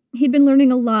in, he'd been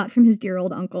learning a lot from his dear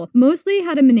old uncle, mostly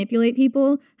how to manipulate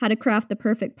people, how to craft the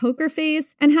perfect poker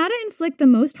face, and how to inflict the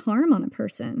most harm on a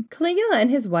person. Caligula and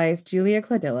his wife, Julia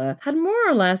Claudilla, had more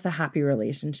or less a happy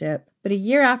relationship. But a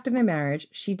year after their marriage,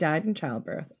 she died in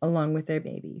childbirth, along with their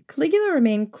baby. Caligula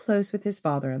remained close with his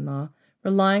father-in-law,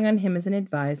 relying on him as an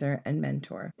advisor and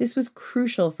mentor. This was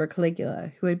crucial for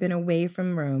Caligula, who had been away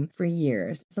from Rome for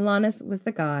years. Silanus was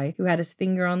the guy who had his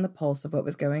finger on the pulse of what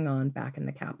was going on back in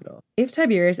the capital. If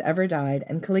Tiberius ever died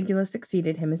and Caligula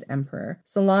succeeded him as emperor,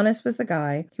 Silanus was the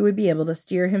guy who would be able to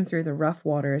steer him through the rough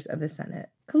waters of the Senate.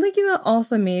 Caligula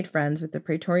also made friends with the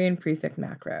Praetorian prefect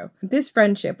Macro. This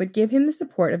friendship would give him the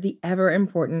support of the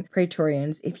ever-important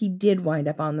Praetorians if he did wind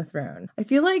up on the throne. I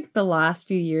feel like the last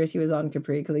few years he was on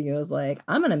Capri, Caligula was like,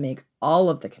 I'm going to make all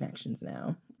of the connections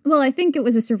now. Well, I think it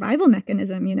was a survival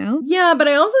mechanism, you know? Yeah, but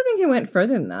I also think it went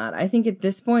further than that. I think at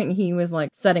this point he was like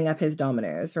setting up his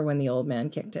dominoes for when the old man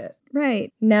kicked it.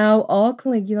 Right. Now, all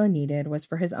Caligula needed was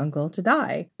for his uncle to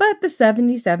die. But the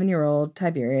 77-year-old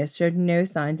Tiberius showed no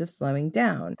signs of slowing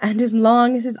down. And as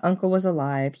long as his uncle was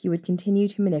alive, he would continue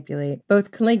to manipulate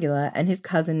both Caligula and his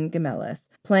cousin Gemellus,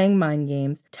 playing mind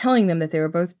games, telling them that they were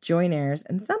both joint heirs,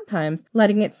 and sometimes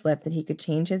letting it slip that he could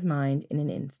change his mind in an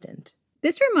instant.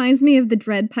 This reminds me of the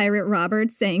dread pirate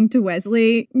Robert saying to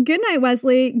Wesley, "Good night,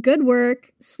 Wesley. Good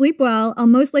work. Sleep well. I'll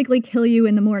most likely kill you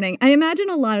in the morning." I imagine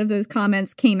a lot of those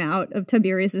comments came out of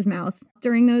Tiberius's mouth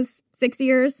during those 6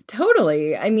 years.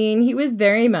 Totally. I mean, he was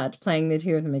very much playing the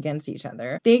two of them against each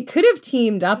other. They could have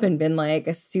teamed up and been like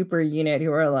a super unit who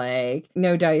were like,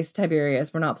 no dice,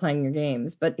 Tiberius, we're not playing your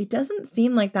games. But it doesn't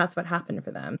seem like that's what happened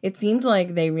for them. It seemed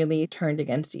like they really turned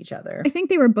against each other. I think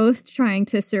they were both trying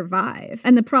to survive.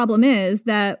 And the problem is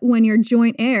that when you're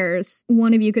joint heirs,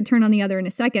 one of you could turn on the other in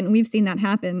a second. We've seen that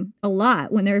happen a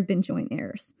lot when there have been joint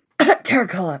heirs.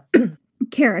 Caracalla.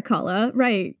 Caracalla,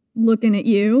 right. Looking at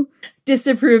you.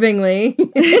 Disapprovingly.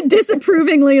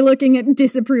 Disapprovingly looking at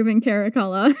disapproving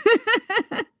Caracalla.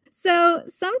 So,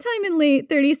 sometime in late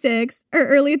 36 or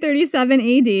early 37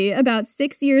 AD, about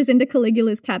 6 years into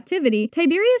Caligula's captivity,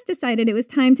 Tiberius decided it was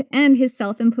time to end his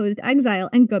self-imposed exile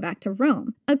and go back to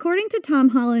Rome. According to Tom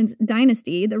Holland's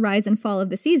Dynasty, The Rise and Fall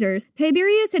of the Caesars,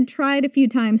 Tiberius had tried a few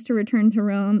times to return to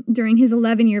Rome during his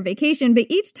 11-year vacation, but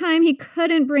each time he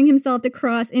couldn't bring himself to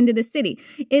cross into the city.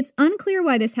 It's unclear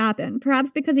why this happened,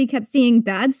 perhaps because he kept seeing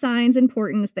bad signs and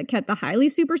portents that kept the highly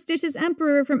superstitious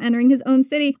emperor from entering his own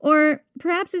city, or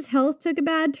perhaps his health took a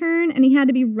bad turn and he had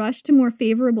to be rushed to more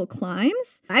favorable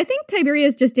climes. I think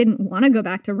Tiberius just didn't want to go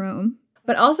back to Rome.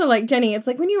 But also, like, Jenny, it's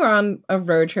like when you were on a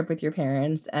road trip with your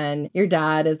parents and your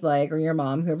dad is like, or your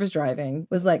mom, whoever's driving,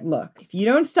 was like, look, if you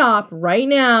don't stop right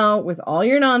now with all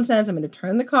your nonsense, I'm going to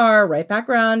turn the car right back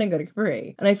around and go to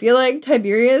Capri. And I feel like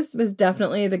Tiberius was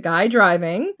definitely the guy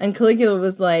driving, and Caligula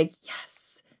was like, yes.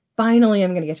 Finally,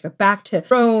 I'm going to get to go back to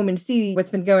Rome and see what's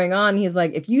been going on. He's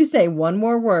like, if you say one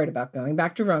more word about going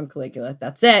back to Rome, Caligula,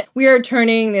 that's it. We are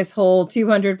turning this whole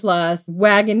 200 plus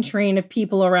wagon train of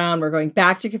people around. We're going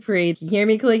back to Capri. You hear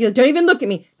me, Caligula? Don't even look at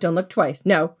me. Don't look twice.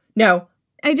 No.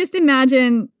 I just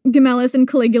imagine Gemellus and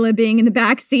Caligula being in the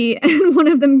back seat and one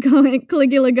of them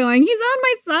Caligula going, he's on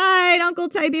my side, Uncle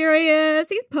Tiberius,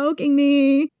 he's poking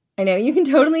me. I know, you can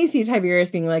totally see Tiberius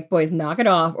being like, boys, knock it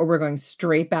off or we're going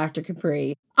straight back to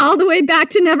Capri. All the way back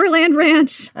to Neverland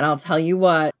Ranch. And I'll tell you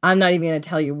what, I'm not even going to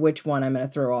tell you which one I'm going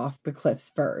to throw off the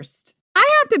cliffs first.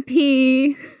 I have to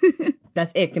pee.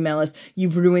 That's it, Gemellus.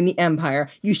 You've ruined the empire.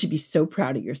 You should be so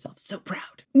proud of yourself. So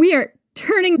proud. We are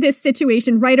turning this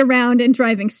situation right around and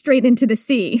driving straight into the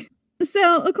sea.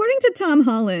 So, according to Tom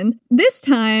Holland, this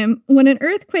time, when an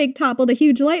earthquake toppled a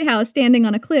huge lighthouse standing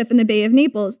on a cliff in the Bay of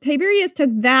Naples, Tiberius took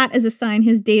that as a sign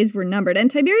his days were numbered. And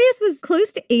Tiberius was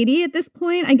close to 80 at this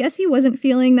point. I guess he wasn't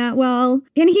feeling that well.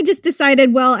 And he just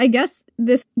decided, well, I guess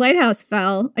this lighthouse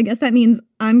fell. I guess that means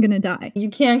I'm gonna die. You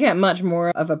can't get much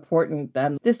more of a portent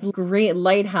than this great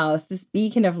lighthouse, this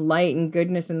beacon of light and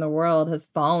goodness in the world has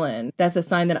fallen. That's a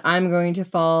sign that I'm going to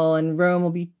fall and Rome will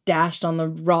be dashed on the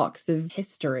rocks of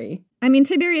history. I mean,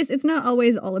 Tiberius, it's not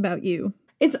always all about you.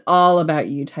 It's all about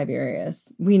you,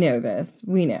 Tiberius. We know this.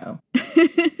 We know.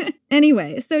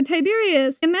 Anyway, so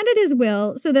Tiberius amended his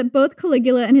will so that both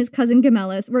Caligula and his cousin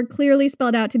Gemellus were clearly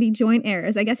spelled out to be joint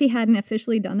heirs. I guess he hadn't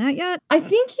officially done that yet. I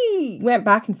think he went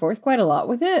back and forth quite a lot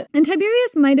with it. And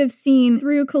Tiberius might have seen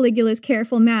through Caligula's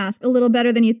careful mask a little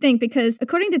better than you'd think, because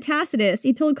according to Tacitus,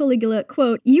 he told Caligula,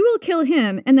 quote, you will kill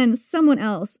him and then someone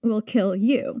else will kill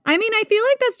you. I mean, I feel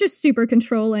like that's just super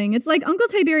controlling. It's like, Uncle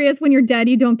Tiberius, when you're dead,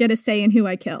 you don't get a say in who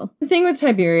I kill. The thing with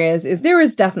Tiberius is there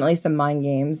was definitely some mind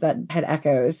games that had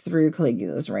echoes through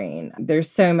Caligula's reign. There's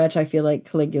so much I feel like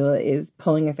Caligula is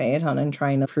pulling a Phaeton and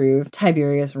trying to prove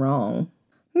Tiberius wrong.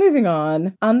 Moving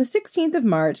on the 16th of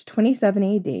March, 27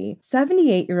 AD,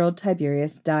 78-year-old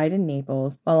Tiberius died in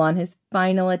Naples while on his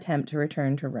final attempt to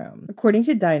return to Rome. According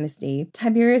to Dynasty,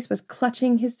 Tiberius was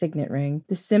clutching his signet ring,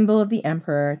 the symbol of the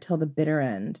emperor, till the bitter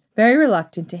end, very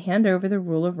reluctant to hand over the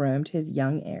rule of Rome to his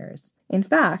young heirs. In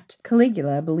fact,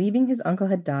 Caligula, believing his uncle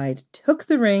had died, took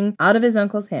the ring out of his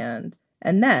uncle's hand.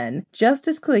 And then, just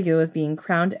as Caligula was being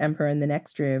crowned emperor in the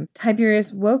next room,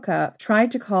 Tiberius woke up,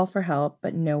 tried to call for help,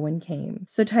 but no one came.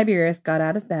 So Tiberius got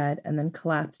out of bed and then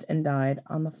collapsed and died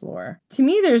on the floor. To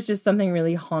me, there's just something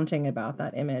really haunting about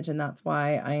that image, and that's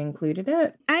why I included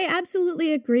it. I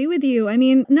absolutely agree with you. I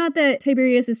mean, not that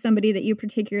Tiberius is somebody that you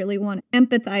particularly want to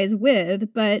empathize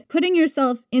with, but putting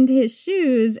yourself into his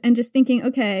shoes and just thinking,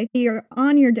 okay, you're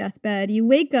on your deathbed, you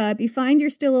wake up, you find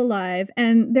you're still alive,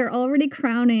 and they're already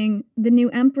crowning the new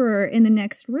emperor in the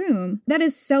next room. That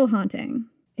is so haunting.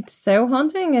 It's so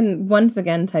haunting, and once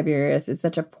again, Tiberius is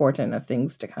such a portent of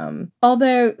things to come.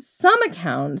 Although some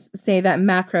accounts say that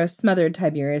Macro smothered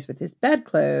Tiberius with his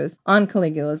bedclothes on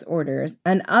Caligula's orders,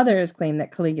 and others claim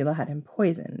that Caligula had him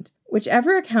poisoned.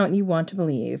 Whichever account you want to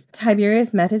believe,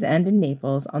 Tiberius met his end in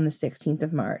Naples on the 16th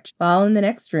of March, while in the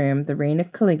next room, the reign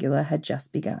of Caligula had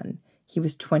just begun. He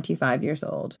was 25 years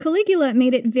old. Caligula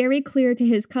made it very clear to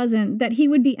his cousin that he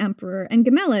would be emperor, and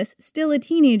Gemellus, still a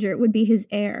teenager, would be his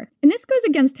heir. And this goes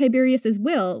against Tiberius's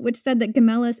will, which said that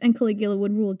Gemellus and Caligula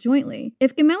would rule jointly.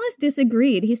 If Gemellus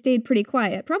disagreed, he stayed pretty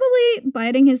quiet, probably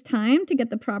biding his time to get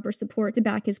the proper support to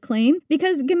back his claim,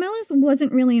 because Gemellus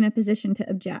wasn't really in a position to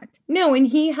object. No, and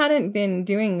he hadn't been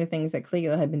doing the things that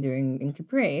Caligula had been doing in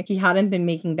Capri. He hadn't been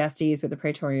making besties with the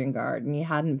Praetorian Guard, and he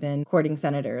hadn't been courting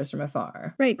senators from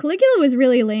afar. Right, Caligula was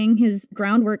really laying his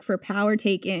groundwork for power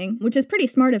taking, which is pretty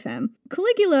smart of him.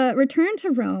 Caligula returned to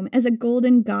Rome as a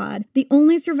golden god, the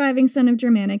only surviving son of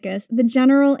Germanicus, the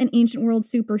general and ancient world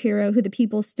superhero who the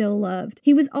people still loved.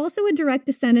 He was also a direct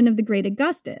descendant of the great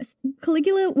Augustus.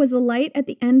 Caligula was the light at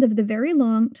the end of the very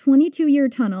long 22-year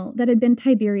tunnel that had been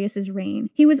Tiberius's reign.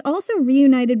 He was also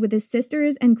reunited with his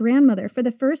sisters and grandmother for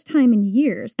the first time in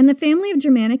years, and the family of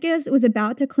Germanicus was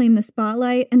about to claim the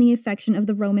spotlight and the affection of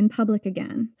the Roman public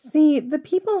again. See, the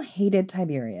people hated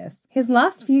Tiberius. His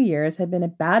last few years had been a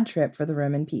bad trip for the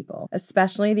Roman people,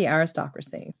 especially the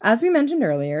aristocracy. As we mentioned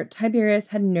earlier, Tiberius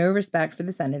had no respect for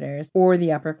the senators or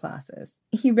the upper classes.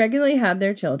 He regularly had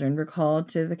their children recalled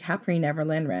to the Capri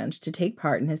Neverland Ranch to take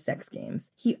part in his sex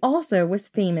games. He also was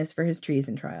famous for his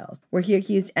treason trials, where he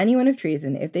accused anyone of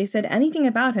treason if they said anything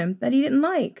about him that he didn't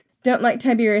like. Don't like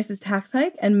Tiberius's tax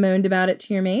hike and moaned about it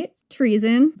to your mate?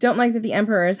 Treason. Don't like that the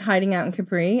emperor is hiding out in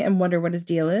Capri and wonder what his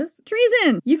deal is?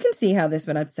 Treason! You can see how this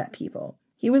would upset people.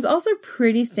 He was also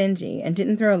pretty stingy and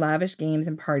didn't throw lavish games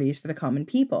and parties for the common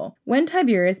people. When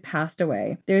Tiberius passed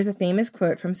away, there's a famous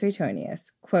quote from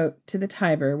Suetonius, quote, "To the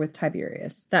Tiber with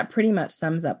Tiberius." That pretty much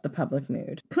sums up the public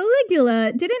mood.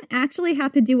 Caligula didn't actually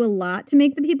have to do a lot to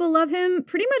make the people love him.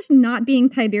 Pretty much not being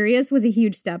Tiberius was a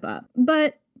huge step up.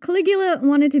 But Caligula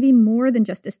wanted to be more than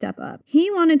just a step up.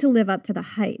 He wanted to live up to the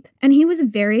hype, and he was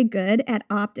very good at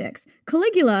optics.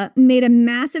 Caligula made a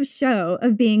massive show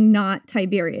of being not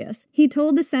Tiberius. He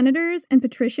told the senators and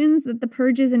patricians that the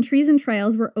purges and treason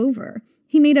trials were over.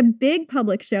 He made a big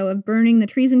public show of burning the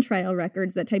treason trial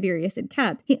records that Tiberius had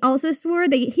kept. He also swore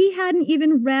that he hadn't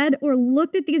even read or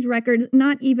looked at these records,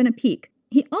 not even a peek.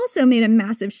 He also made a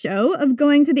massive show of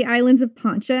going to the islands of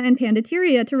Pontia and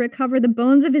Pandateria to recover the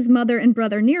bones of his mother and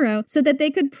brother Nero so that they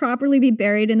could properly be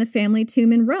buried in the family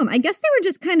tomb in Rome. I guess they were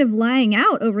just kind of lying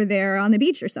out over there on the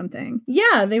beach or something.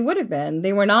 Yeah, they would have been.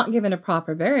 They were not given a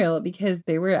proper burial because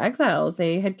they were exiles.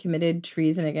 They had committed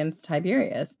treason against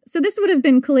Tiberius. So this would have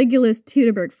been Caligula's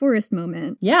Teutoburg Forest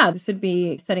moment. Yeah, this would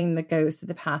be setting the ghosts of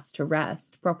the past to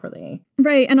rest properly.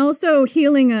 Right, and also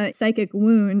healing a psychic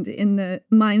wound in the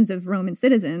minds of Roman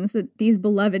citizens that these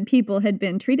beloved people had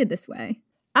been treated this way.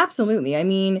 Absolutely. I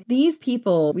mean, these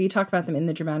people, we talked about them in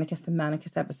the Germanicus and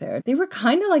Manicus episode, they were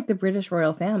kind of like the British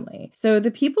royal family. So the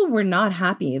people were not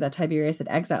happy that Tiberius had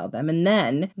exiled them. And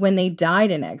then when they died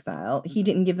in exile, he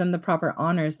didn't give them the proper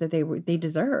honors that they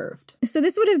deserved. So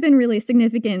this would have been really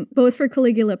significant, both for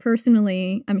Caligula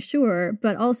personally, I'm sure,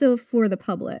 but also for the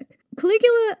public.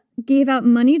 Caligula gave out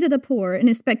money to the poor in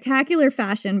a spectacular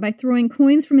fashion by throwing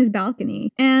coins from his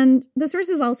balcony. And the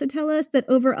sources also tell us that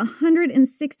over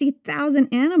 160,000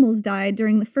 animals died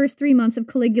during the first 3 months of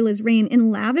Caligula's reign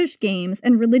in lavish games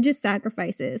and religious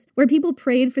sacrifices, where people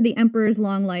prayed for the emperor's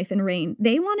long life and reign.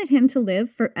 They wanted him to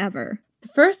live forever. The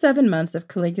first 7 months of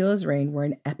Caligula's reign were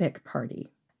an epic party.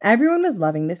 Everyone was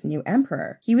loving this new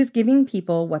emperor. He was giving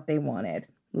people what they wanted.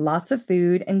 Lots of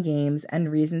food and games and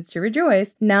reasons to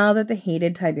rejoice now that the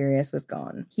hated Tiberius was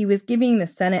gone. He was giving the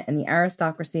Senate and the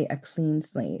aristocracy a clean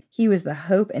slate. He was the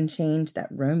hope and change that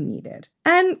Rome needed.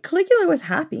 And Caligula was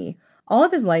happy. All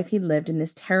of his life he'd lived in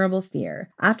this terrible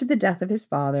fear. After the death of his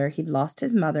father, he'd lost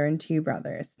his mother and 2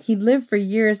 brothers. He'd lived for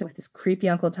years with his creepy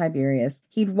uncle Tiberius.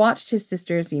 He'd watched his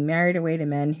sisters be married away to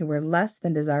men who were less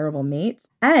than desirable mates,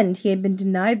 and he had been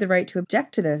denied the right to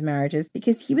object to those marriages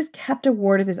because he was kept a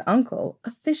ward of his uncle,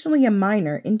 officially a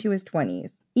minor into his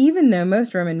 20s, even though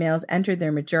most Roman males entered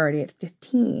their majority at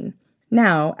 15.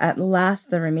 Now, at last,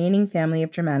 the remaining family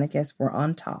of Germanicus were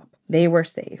on top. They were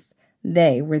safe.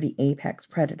 They were the apex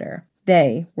predator.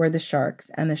 They were the sharks,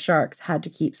 and the sharks had to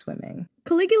keep swimming.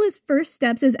 Caligula's first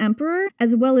steps as emperor,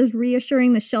 as well as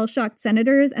reassuring the shell-shocked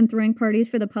senators and throwing parties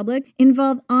for the public,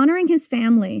 involved honoring his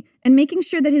family and making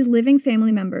sure that his living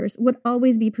family members would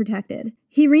always be protected.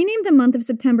 He renamed the month of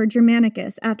September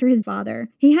Germanicus after his father.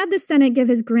 He had the Senate give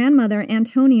his grandmother,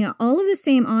 Antonia, all of the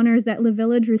same honors that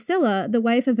Livilla Drusilla, the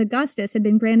wife of Augustus, had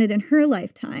been granted in her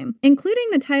lifetime, including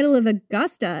the title of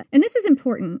Augusta. And this is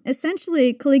important.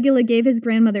 Essentially, Caligula gave his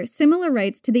grandmother similar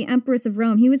rights to the Empress of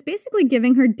Rome. He was basically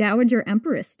giving her dowager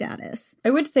empress status. I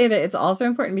would say that it's also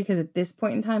important because at this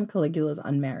point in time, Caligula is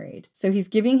unmarried. So he's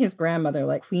giving his grandmother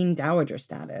like queen dowager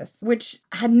status, which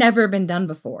had never been done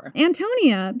before.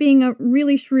 Antonia, being a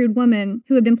really shrewd woman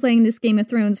who had been playing this Game of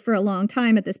Thrones for a long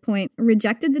time at this point,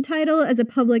 rejected the title as a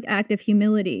public act of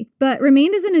humility, but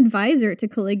remained as an advisor to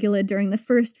Caligula during the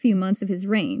first few months of his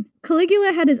reign.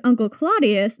 Caligula had his uncle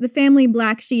Claudius, the family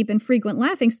black sheep and frequent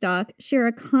laughingstock, share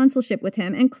a consulship with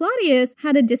him, and Claudius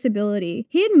had a disability.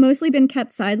 He had mostly been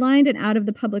kept sidelined and out of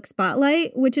the public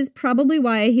spotlight, which is probably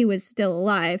why he was still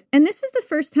alive. And this was the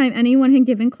first time anyone had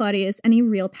given Claudius any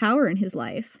real power in his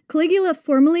life. Caligula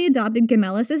formally adopted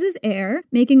Gemellus as his heir,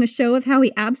 making a show of how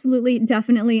he absolutely,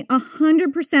 definitely,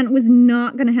 100% was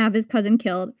not going to have his cousin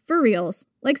killed. For reals.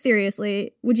 Like,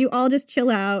 seriously, would you all just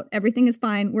chill out? Everything is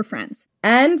fine. We're friends.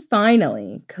 And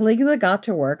finally, Caligula got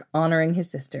to work honoring his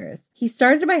sisters. He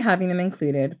started by having them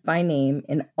included by name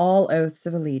in all oaths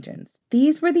of allegiance.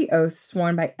 These were the oaths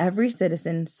sworn by every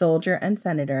citizen, soldier, and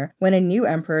senator when a new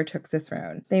emperor took the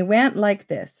throne. They went like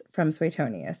this from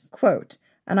Suetonius, quote,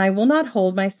 "And I will not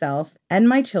hold myself and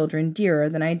my children dearer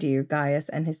than I do Gaius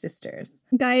and his sisters."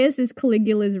 Gaius is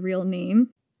Caligula's real name.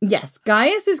 Yes,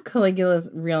 Gaius is Caligula's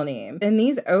real name. And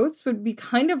these oaths would be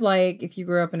kind of like if you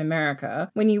grew up in America,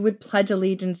 when you would pledge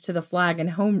allegiance to the flag in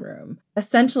homeroom.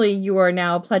 Essentially, you are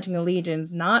now pledging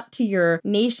allegiance not to your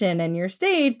nation and your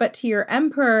state, but to your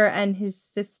emperor and his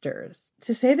sisters.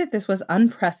 To say that this was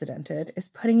unprecedented is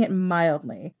putting it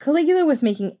mildly. Caligula was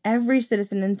making every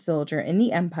citizen and soldier in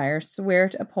the empire swear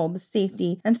to uphold the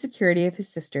safety and security of his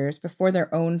sisters before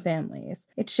their own families.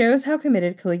 It shows how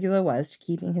committed Caligula was to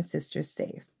keeping his sisters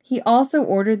safe. He also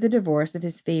ordered the divorce of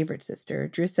his favorite sister,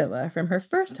 Drusilla, from her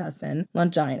first husband,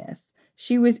 Longinus.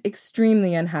 She was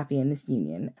extremely unhappy in this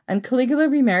union, and Caligula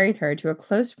remarried her to a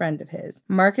close friend of his,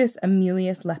 Marcus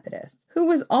Aemilius Lepidus, who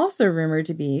was also rumored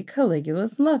to be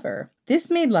Caligula's lover. This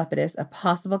made Lepidus a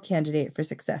possible candidate for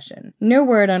succession. No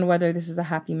word on whether this was a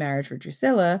happy marriage for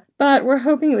Drusilla, but we're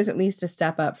hoping it was at least a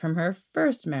step up from her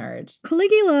first marriage.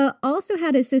 Caligula also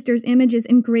had his sisters' images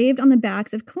engraved on the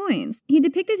backs of coins. He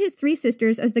depicted his three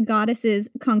sisters as the goddesses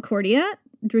Concordia,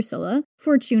 Drusilla,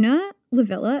 Fortuna,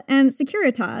 Livilla, and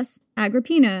Securitas,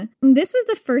 Agrippina. This was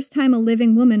the first time a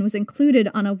living woman was included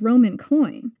on a Roman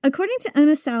coin. According to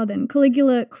Emma Southon,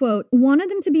 Caligula, quote, wanted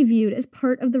them to be viewed as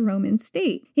part of the Roman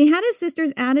state. He had his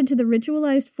sisters added to the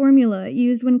ritualized formula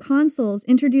used when consuls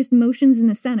introduced motions in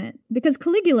the Senate, because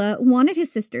Caligula wanted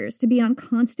his sisters to be on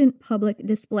constant public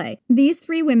display. These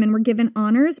three women were given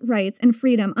honors, rights, and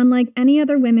freedom unlike any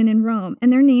other women in Rome,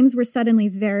 and their names were suddenly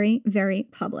very, very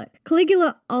public.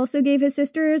 Caligula also gave his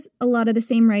sisters a lot of the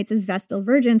same rights as Vestal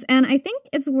virgins, and I think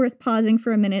it's worth pausing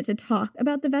for a minute to talk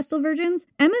about the Vestal virgins.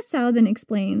 Emma Southon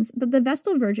explains that the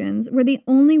Vestal virgins were the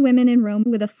only women in Rome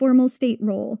with a formal state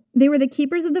role. They were the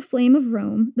keepers of the flame of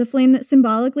Rome, the flame that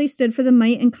symbolically stood for the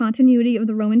might and continuity of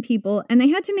the Roman people, and they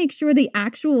had to make sure the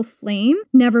actual flame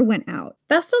never went out.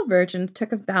 Vestal virgins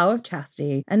took a vow of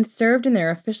chastity and served in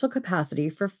their official capacity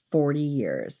for 40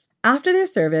 years. After their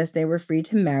service, they were free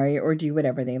to marry or do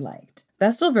whatever they liked.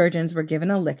 Vestal virgins were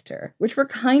given a lictor, which were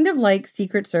kind of like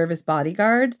Secret Service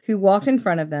bodyguards who walked in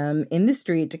front of them in the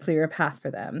street to clear a path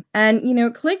for them. And,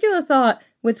 Caligula thought,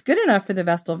 what's good enough for the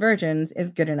Vestal virgins is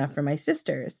good enough for my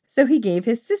sisters. So he gave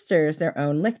his sisters their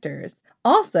own lictors.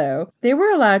 Also, they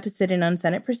were allowed to sit in on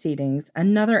Senate proceedings,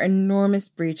 another enormous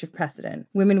breach of precedent.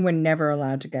 Women were never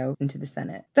allowed to go into the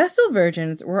Senate. Vestal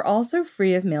virgins were also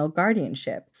free of male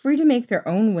guardianship, free to make their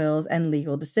own wills and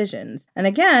legal decisions. And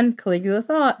again, Caligula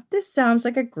thought, this sounds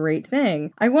like a great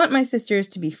thing. I want my sisters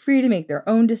to be free to make their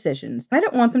own decisions. I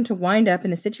don't want them to wind up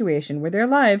in a situation where their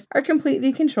lives are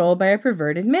completely controlled by a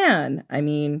perverted man.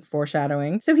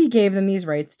 Foreshadowing. So he gave them these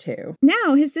rights too.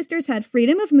 Now, his sisters had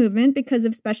freedom of movement because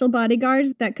of special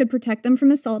bodyguards that could protect them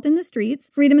from assault in the streets,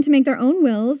 freedom to make their own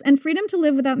wills, and freedom to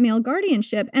live without male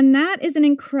guardianship. And that is an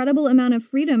incredible amount of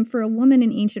freedom for a woman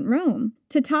in ancient Rome.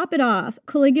 To top it off,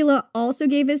 Caligula also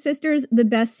gave his sisters the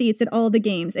best seats at all the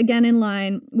games, again in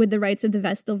line with the rights of the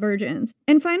Vestal virgins.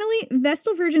 And finally,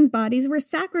 Vestal virgins' bodies were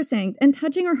sacrosanct, and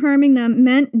touching or harming them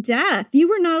meant death. You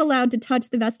were not allowed to touch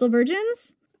the Vestal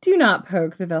virgins. Do not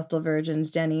poke the Vestal virgins,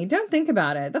 Jenny. Don't think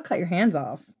about it. They'll cut your hands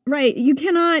off. Right. You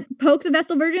cannot poke the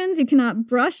Vestal virgins. You cannot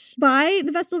brush by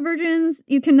the Vestal virgins.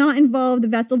 You cannot involve the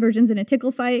Vestal virgins in a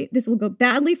tickle fight. This will go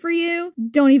badly for you.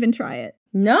 Don't even try it.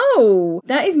 No,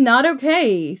 that is not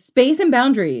okay. Space and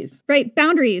boundaries. Right.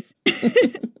 Boundaries.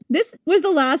 This was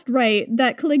the last right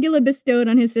that Caligula bestowed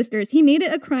on his sisters. He made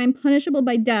it a crime punishable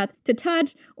by death to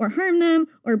touch or harm them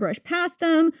or brush past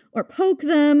them or poke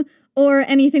them or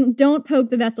anything. Don't poke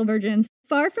the Vestal virgins.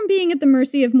 Far from being at the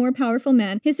mercy of more powerful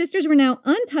men, his sisters were now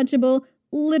untouchable.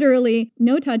 Literally,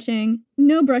 no touching,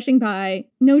 no brushing by,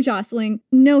 no jostling,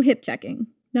 no hip checking.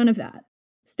 None of that.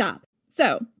 Stop.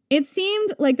 So, it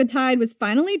seemed like the tide was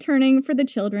finally turning for the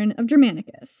children of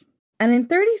Germanicus. And in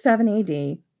 37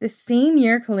 AD, the same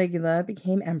year Caligula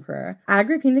became emperor,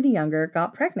 Agrippina the Younger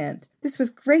got pregnant. This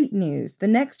was great news. The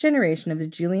next generation of the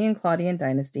Julian-Claudian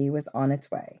dynasty was on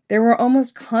its way. There were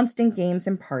almost constant games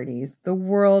and parties. The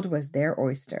world was their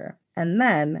oyster. And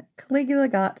then Caligula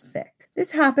got sick.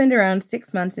 This happened around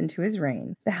 6 months into his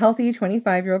reign. The healthy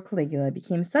 25-year-old Caligula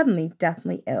became suddenly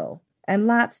deathly ill and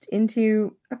lapsed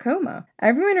into a coma.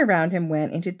 Everyone around him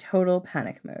went into total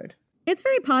panic mode. It's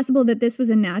very possible that this was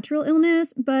a natural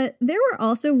illness, but there were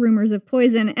also rumors of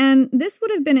poison, and this would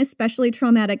have been especially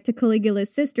traumatic to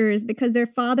Caligula's sisters because their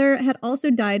father had also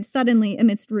died suddenly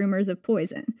amidst rumors of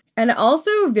poison. And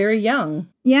also very young.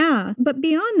 Yeah, but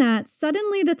beyond that,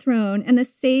 suddenly the throne and the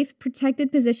safe,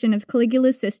 protected position of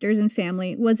Caligula's sisters and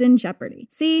family was in jeopardy.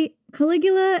 See,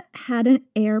 Caligula had an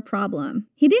heir problem.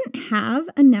 He didn't have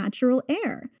a natural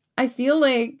heir. I feel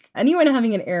like anyone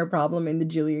having an heir problem in the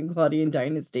Julian-Claudian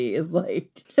dynasty is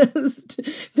like just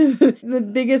the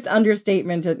biggest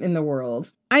understatement in the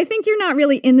world. I think you're not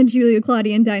really in the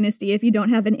Julian-Claudian dynasty if you don't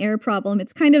have an heir problem.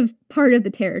 It's kind of part of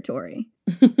the territory.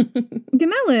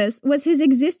 Gemellus was his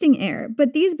existing heir,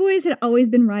 but these boys had always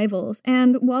been rivals,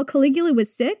 and while Caligula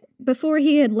was sick, before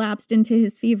he had lapsed into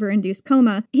his fever-induced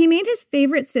coma, he made his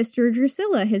favorite sister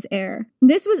Drusilla his heir.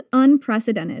 This was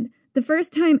unprecedented. The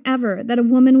first time ever that a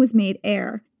woman was made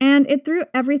heir. And it threw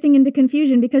everything into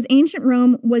confusion because ancient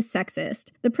Rome was sexist.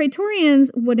 The Praetorians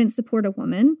wouldn't support a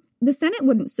woman. The Senate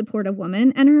wouldn't support a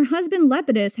woman, and her husband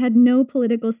Lepidus had no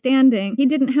political standing. He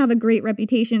didn't have a great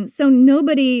reputation, so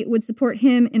nobody would support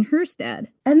him in her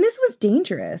stead. And this was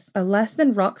dangerous. A less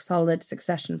than rock-solid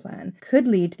succession plan could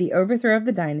lead to the overthrow of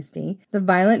the dynasty, the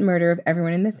violent murder of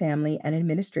everyone in the family and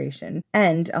administration,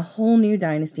 and a whole new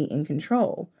dynasty in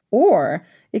control. Or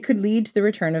it could lead to the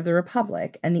return of the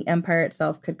Republic, and the empire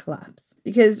itself could collapse.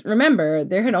 Because remember,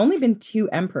 there had only been 2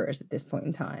 emperors at this point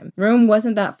in time. Rome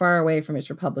wasn't that far away from its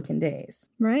Republican days.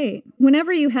 Right.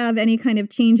 Whenever you have any kind of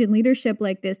change in leadership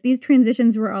like this, these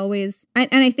transitions were always, and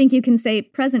I think you can say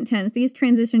present tense, these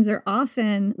transitions are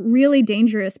often really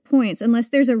dangerous points unless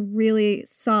there's a really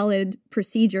solid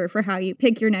procedure for how you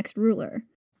pick your next ruler.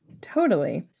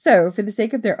 Totally. So, for the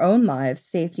sake of their own lives,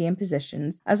 safety, and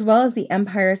positions, as well as the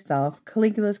empire itself,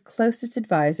 Caligula's closest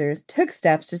advisors took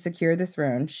steps to secure the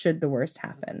throne should the worst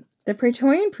happen. The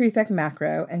Praetorian prefect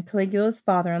Macro and Caligula's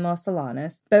father-in-law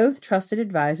Silanus, both trusted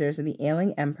advisors of the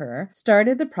ailing emperor,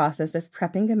 started the process of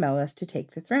prepping Gemellus to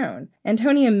take the throne.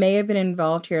 Antonia may have been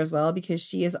involved here as well because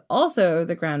she is also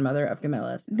the grandmother of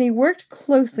Gemellus. They worked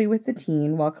closely with the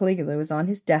teen while Caligula was on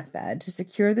his deathbed to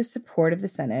secure the support of the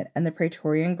Senate and the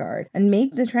Praetorian Guard and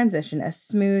make the transition as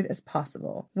smooth as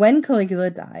possible. When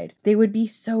Caligula died, they would be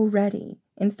so ready.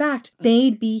 In fact,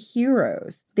 they'd be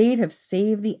heroes. They'd have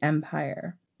saved the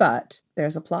empire. But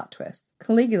there's a plot twist.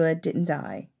 Caligula didn't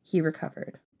die. He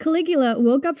recovered. Caligula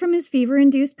woke up from his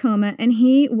fever-induced coma, and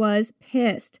he was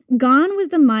pissed. Gone was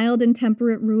the mild and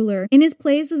temperate ruler. In his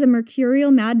place was a mercurial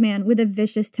madman with a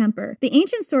vicious temper. The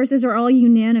ancient sources are all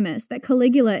unanimous that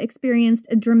Caligula experienced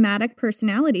a dramatic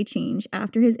personality change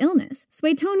after his illness.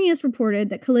 Suetonius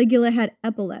reported that Caligula had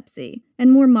epilepsy,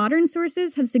 and more modern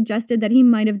sources have suggested that he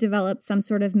might have developed some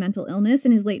sort of mental illness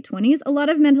in his late 20s. A lot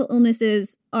of mental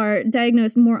illnesses are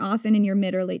diagnosed more often in your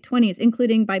mid or late 20s,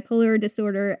 including bipolar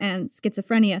disorder and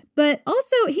schizophrenia. But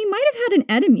also, he might have had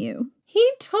an edemu.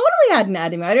 He totally had an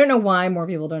edemu. I don't know why more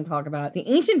people don't talk about the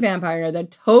ancient vampire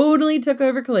that totally took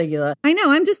over Caligula. I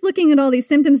know, I'm just looking at all these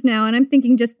symptoms now, and I'm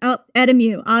thinking just,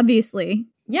 edemu, obviously.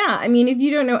 Yeah, I mean, if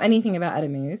you don't know anything about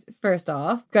edemus, first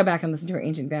off, go back and listen to our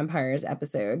Ancient Vampires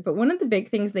episode. But one of the big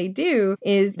things they do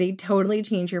is they totally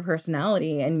change your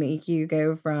personality and make you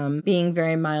go from being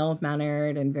very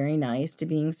mild-mannered and very nice to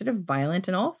being sort of violent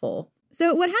and awful.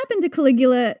 So what happened to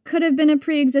Caligula could have been a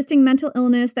pre-existing mental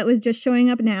illness that was just showing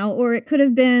up now, or it could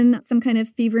have been some kind of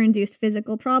fever-induced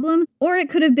physical problem, or it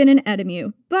could have been an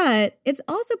edemu. But it's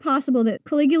also possible that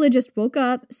Caligula just woke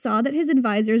up, saw that his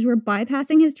advisors were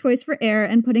bypassing his choice for heir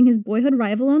and putting his boyhood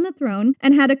rival on the throne,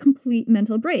 and had a complete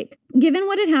mental break. Given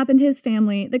what had happened to his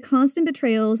family, the constant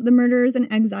betrayals, the murders, and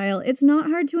exile, it's not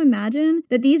hard to imagine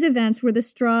that these events were the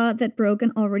straw that broke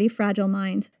an already fragile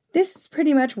mind. This is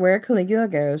pretty much where Caligula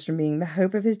goes from being the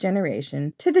hope of his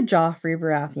generation to the Joffrey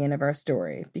Baratheon of our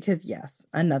story, because yes,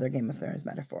 another Game of Thrones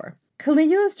metaphor.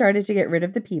 Caligula started to get rid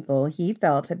of the people he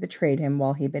felt had betrayed him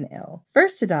while he'd been ill.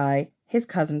 First to die, his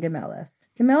cousin Gemellus.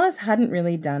 Gemellus hadn't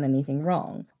really done anything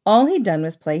wrong. All he'd done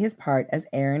was play his part as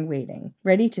heir in waiting,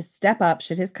 ready to step up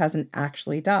should his cousin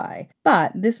actually die.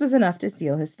 But this was enough to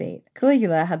seal his fate.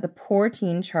 Caligula had the poor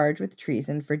teen charged with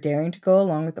treason for daring to go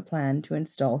along with the plan to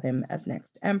install him as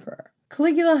next emperor.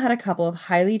 Caligula had a couple of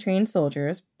highly trained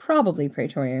soldiers, probably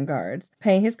Praetorian guards,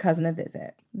 pay his cousin a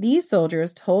visit. These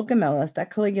soldiers told Gemellus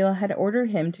that Caligula had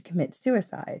ordered him to commit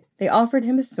suicide. They offered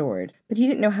him a sword, but he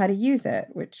didn't know how to use it,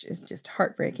 which is just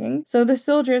heartbreaking, so the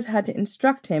soldiers had to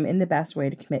instruct him in the best way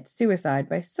to commit suicide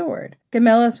by sword.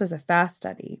 Gemellus was a fast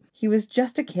study. He was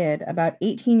just a kid, about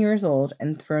 18 years old,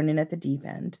 and thrown in at the deep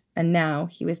end, and now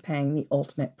he was paying the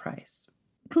ultimate price.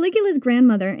 Caligula's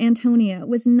grandmother, Antonia,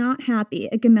 was not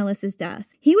happy at Gemellus'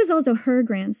 death. He was also her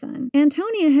grandson.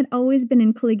 Antonia had always been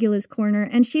in Caligula's corner,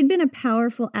 and she'd been a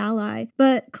powerful ally,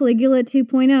 but Caligula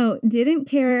 2.0 didn't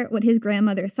care what his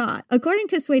grandmother thought. According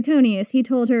to Suetonius, he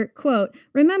told her, quote,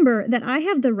 "Remember that I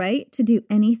have the right to do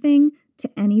anything to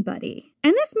anybody."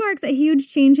 And this marks a huge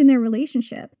change in their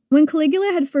relationship. When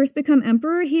Caligula had first become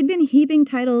emperor, he'd been heaping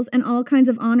titles and all kinds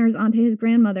of honors onto his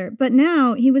grandmother, but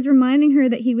now he was reminding her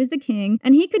that he was the king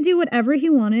and he could do whatever he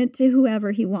wanted to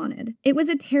whoever he wanted. It was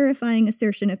a terrifying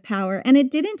assertion of power, and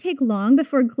it didn't take long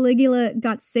before Caligula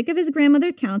got sick of his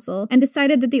grandmother's counsel and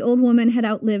decided that the old woman had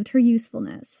outlived her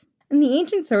usefulness. And the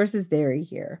ancient sources vary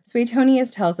here.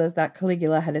 Suetonius tells us that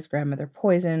Caligula had his grandmother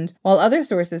poisoned, while other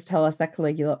sources tell us that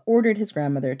Caligula ordered his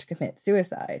grandmother to commit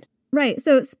suicide. Right,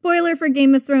 so spoiler for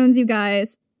Game of Thrones, you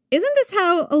guys. Isn't this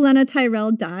how Olenna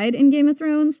Tyrell died in Game of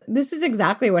Thrones? This is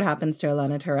exactly what happens to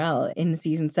Olenna Tyrell in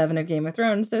season 7 of Game of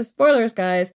Thrones. So spoilers,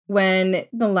 guys. When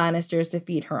the Lannisters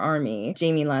defeat her army,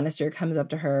 Jaime Lannister comes up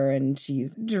to her and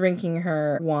she's drinking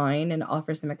her wine and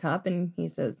offers him a cup, and he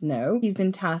says no. He's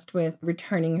been tasked with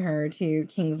returning her to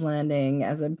King's Landing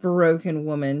as a broken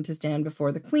woman to stand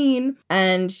before the queen.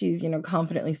 And she's,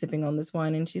 confidently sipping on this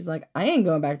wine, and she's like, I ain't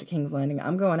going back to King's Landing.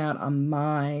 I'm going out on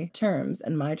my terms,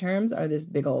 and my terms are this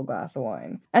big old glass of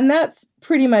wine. And that's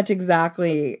pretty much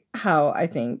exactly how I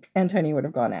think Antonia would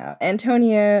have gone out.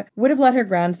 Antonia would have let her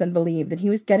grandson believe that he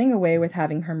was getting away with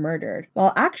having her murdered,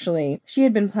 while actually she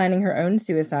had been planning her own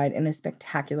suicide in a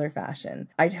spectacular fashion.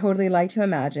 I totally like to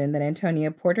imagine that Antonia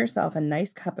poured herself a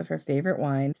nice cup of her favorite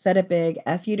wine, said a big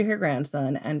F you to her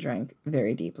grandson, and drank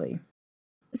very deeply.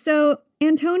 So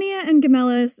Antonia and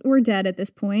Gemellus were dead at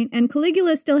this point, and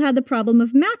Caligula still had the problem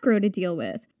of Macro to deal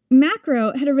with.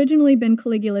 Macro had originally been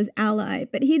Caligula's ally,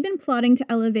 but he'd been plotting to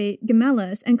elevate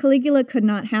Gemellus, and Caligula could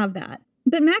not have that.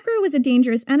 But Macro was a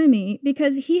dangerous enemy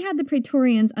because he had the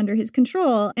Praetorians under his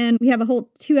control, and we have a whole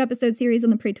 2-episode series on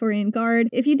the Praetorian Guard.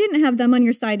 If you didn't have them on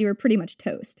your side, you were pretty much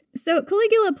toast. So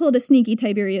Caligula pulled a sneaky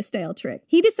Tiberius-style trick.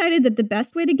 He decided that the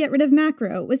best way to get rid of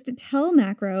Macro was to tell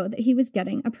Macro that he was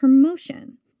getting a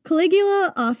promotion.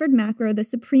 Caligula offered Macro the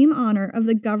supreme honor of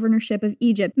the governorship of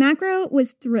Egypt. Macro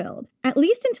was thrilled, at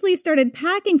least until he started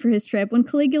packing for his trip when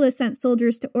Caligula sent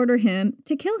soldiers to order him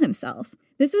to kill himself.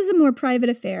 This was a more private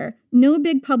affair, no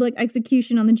big public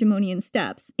execution on the Gemonian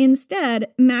steps.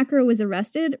 Instead, Macro was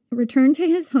arrested, returned to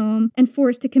his home, and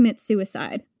forced to commit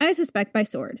suicide. I suspect by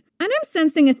sword. And I'm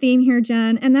sensing a theme here,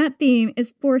 Jen, and that theme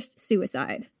is forced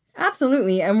suicide.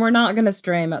 Absolutely, and we're not going to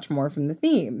stray much more from the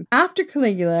theme. After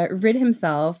Caligula rid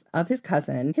himself of his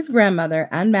cousin, his grandmother,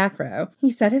 and Macro,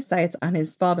 he set his sights on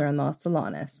his father-in-law,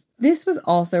 Silanus. This was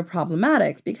also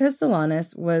problematic because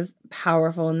Silanus was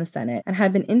powerful in the Senate and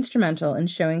had been instrumental in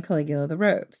showing Caligula the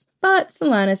ropes. But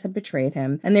Silanus had betrayed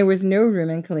him, and there was no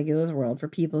room in Caligula's world for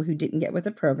people who didn't get with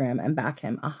the program and back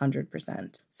him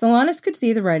 100%. Silanus could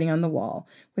see the writing on the wall.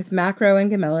 With Macro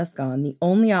and Gemellus gone, the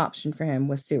only option for him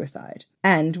was suicide.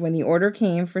 And when the order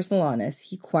came for Silanus,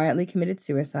 he quietly committed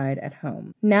suicide at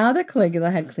home. Now that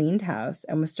Caligula had cleaned house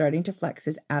and was starting to flex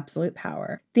his absolute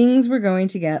power, things were going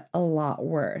to get a lot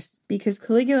worse, because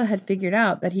Caligula had figured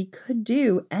out that he could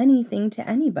do anything to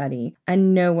anybody,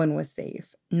 and no one was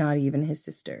safe, not even his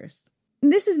sisters.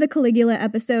 This is the Caligula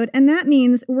episode, and that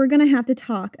means we're going to have to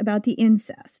talk about the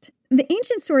incest. The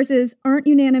ancient sources aren't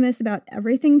unanimous about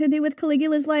everything to do with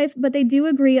Caligula's life, but they do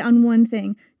agree on one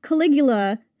thing.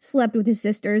 Caligula slept with his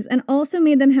sisters and also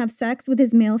made them have sex with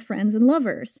his male friends and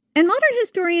lovers. And modern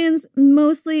historians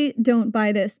mostly don't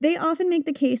buy this. They often make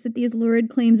the case that these lurid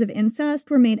claims of incest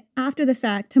were made after the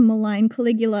fact to malign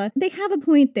Caligula. They have a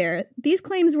point there. These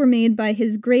claims were made by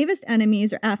his gravest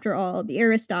enemies, or after all, the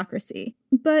aristocracy.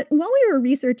 But while we were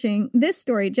researching this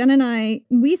story, Jen and I,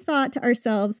 we thought to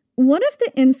ourselves, what if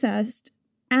the incest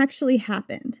actually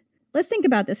happened? Let's think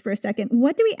about this for a second.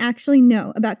 What do we actually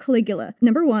know about Caligula?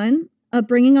 Number one,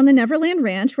 upbringing on the Neverland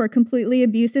Ranch, where completely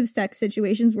abusive sex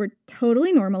situations were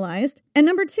totally normalized. And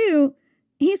number two,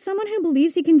 he's someone who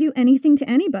believes he can do anything to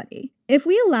anybody. If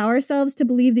we allow ourselves to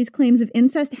believe these claims of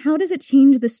incest, how does it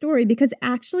change the story? Because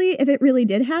actually, if it really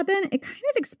did happen, it kind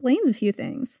of explains a few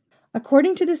things.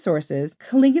 According to the sources,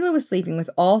 Caligula was sleeping with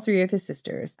all 3 of his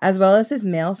sisters, as well as his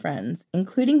male friends,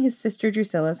 including his sister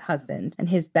Drusilla's husband and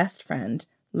his best friend,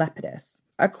 Lepidus.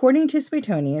 According to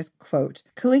Suetonius, quote,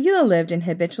 Caligula lived in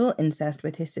habitual incest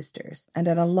with his sisters, and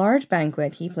at a large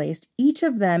banquet he placed each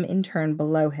of them in turn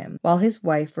below him, while his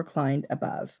wife reclined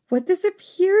above. What this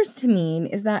appears to mean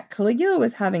is that Caligula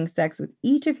was having sex with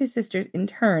each of his sisters in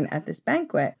turn at this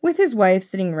banquet, with his wife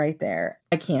sitting right there.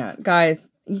 I can't. Guys,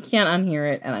 you can't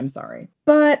unhear it, and I'm sorry.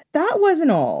 But that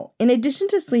wasn't all. In addition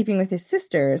to sleeping with his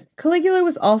sisters, Caligula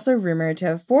was also rumored to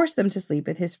have forced them to sleep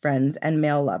with his friends and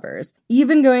male lovers,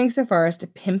 even going so far as to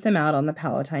pimp them out on the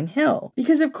Palatine Hill.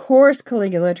 Because of course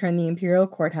Caligula turned the imperial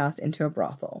courthouse into a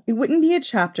brothel. It wouldn't be a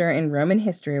chapter in Roman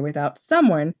history without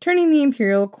someone turning the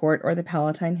imperial court or the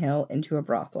Palatine Hill into a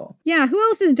brothel. Yeah, who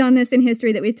else has done this in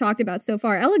history that we've talked about so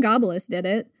far? Elagabalus did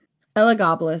it.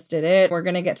 Elagabalus did it. We're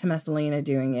going to get to Messalina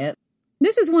doing it.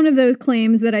 This is one of those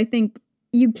claims that I think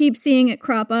You keep seeing it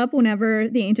crop up whenever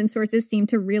the ancient sources seem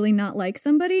to really not like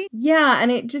somebody. Yeah, and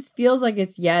it just feels like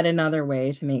it's yet another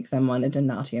way to make someone a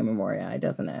donatio memoriae,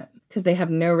 doesn't it? Because they have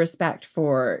no respect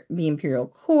for the imperial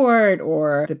court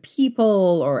or the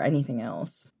people or anything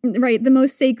else. Right, the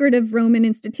most sacred of Roman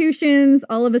institutions,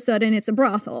 all of a sudden it's a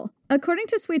brothel. According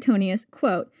to Suetonius,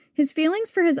 quote, his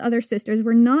feelings for his other sisters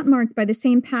were not marked by the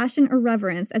same passion or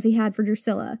reverence as he had for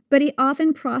Drusilla, but he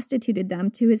often prostituted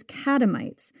them to his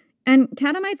catamites. And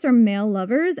catamites are male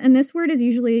lovers, and this word is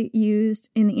usually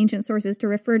used in the ancient sources to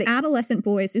refer to adolescent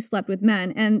boys who slept with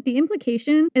men. And the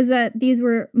implication is that these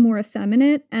were more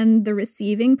effeminate and the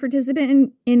receiving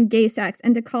participant in gay sex,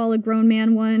 and to call a grown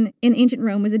man one in ancient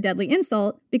Rome was a deadly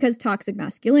insult because toxic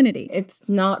masculinity. It's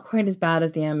not quite as bad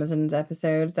as the Amazons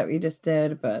episodes that we just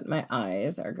did, but my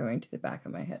eyes are going to the back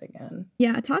of my head again.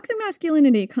 Yeah, toxic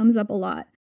masculinity comes up a lot.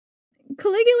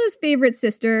 Caligula's favorite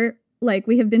sister, like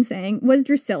we have been saying, was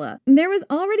Drusilla. There was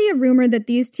already a rumor that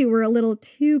these two were a little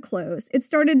too close. It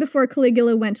started before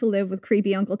Caligula went to live with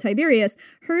creepy Uncle Tiberius.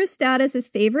 Her status as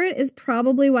favorite is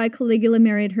probably why Caligula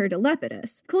married her to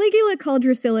Lepidus. Caligula called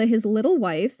Drusilla his little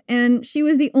wife, and she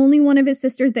was the only one of his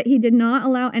sisters that he did not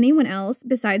allow anyone else,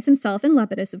 besides himself and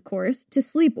Lepidus, of course, to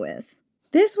sleep with.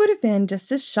 This would have been just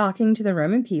as shocking to the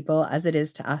Roman people as it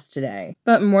is to us today.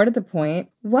 But more to the point,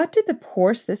 what did the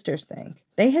poor sisters think?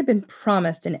 They had been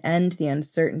promised an end to the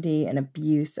uncertainty and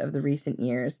abuse of the recent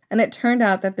years, and it turned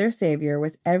out that their savior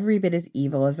was every bit as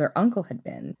evil as their uncle had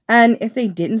been. And if they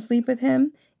didn't sleep with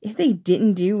him, if they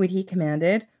didn't do what he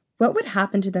commanded, what would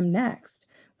happen to them next?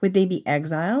 Would they be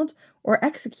exiled or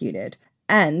executed?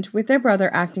 And with their brother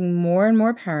acting more and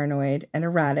more paranoid and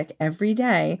erratic every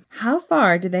day, how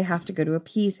far did they have to go to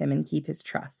appease him and keep his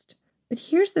trust? But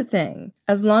here's the thing.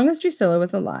 As long as Drusilla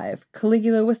was alive,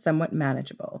 Caligula was somewhat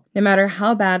manageable. No matter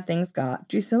how bad things got,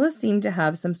 Drusilla seemed to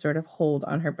have some sort of hold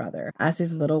on her brother as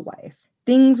his little wife.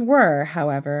 Things were,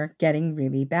 however, getting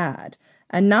really bad.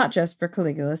 And not just for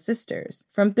Caligula's sisters.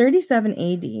 From 37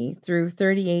 AD through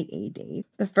 38 AD,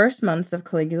 the first months of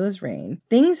Caligula's reign,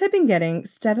 things had been getting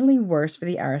steadily worse for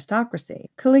the aristocracy.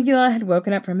 Caligula had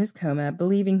woken up from his coma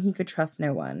believing he could trust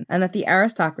no one, and that the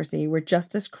aristocracy were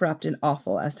just as corrupt and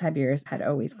awful as Tiberius had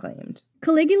always claimed.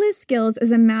 Caligula's skills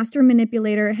as a master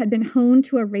manipulator had been honed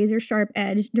to a razor-sharp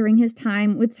edge during his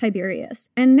time with Tiberius,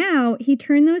 and now he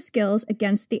turned those skills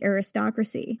against the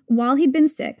aristocracy. While he'd been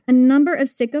sick, a number of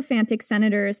sycophantic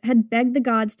senators had begged the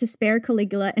gods to spare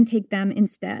Caligula and take them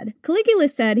instead. Caligula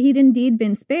said he'd indeed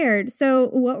been spared, so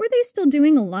what were they still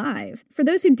doing alive? For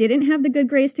those who didn't have the good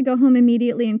grace to go home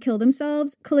immediately and kill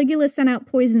themselves, Caligula sent out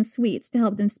poison sweets to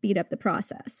help them speed up the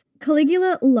process.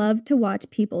 Caligula loved to watch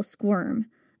people squirm.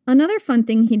 Another fun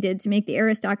thing he did to make the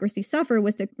aristocracy suffer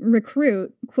was to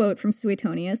recruit, quote from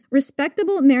Suetonius,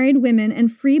 respectable married women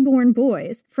and free-born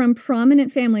boys from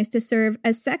prominent families to serve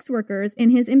as sex workers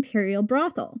in his imperial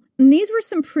brothel. And these were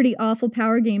some pretty awful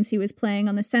power games he was playing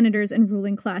on the senators and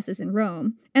ruling classes in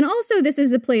Rome. And also this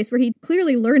is a place where he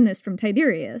clearly learned this from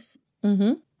Tiberius.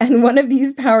 Mm-hmm. And one of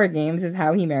these power games is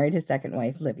how he married his second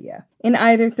wife, Livia. In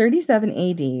either 37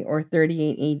 AD or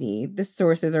 38 AD, the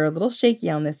sources are a little shaky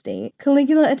on this date,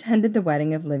 Caligula attended the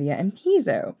wedding of Livia and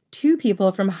Piso, two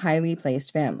people from highly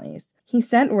placed families. He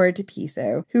sent word to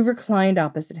Piso, who reclined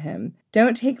opposite him,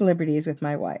 "Don't take liberties with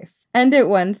my wife," and at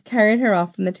once carried her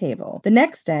off from the table, the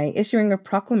next day issuing a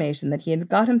proclamation that he had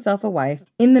got himself a wife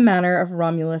in the manner of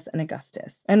Romulus and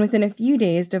Augustus, and within a few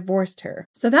days divorced her.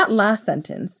 So that last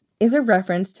sentence is a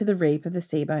reference to the rape of the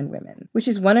Sabine women, which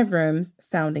is one of Rome's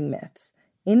founding myths.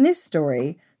 In this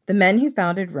story, the men who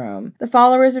founded Rome, the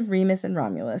followers of Remus and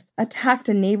Romulus, attacked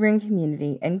a neighboring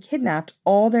community and kidnapped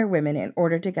all their women in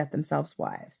order to get themselves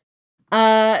wives.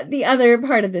 The other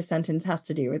part of this sentence has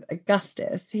to do with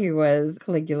Augustus, who was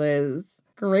Caligula's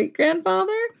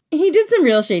great-grandfather. He did some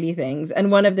real shady things, and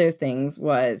one of those things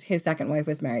was his second wife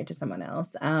was married to someone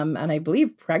else, and I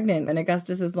believe pregnant, and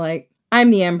Augustus was like, "I'm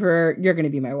the emperor, you're going to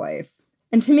be my wife."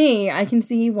 And to me, I can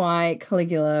see why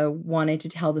Caligula wanted to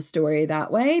tell the story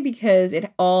that way, because it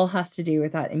all has to do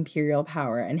with that imperial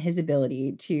power and his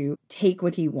ability to take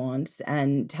what he wants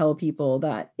and tell people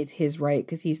that it's his right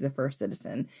because he's the first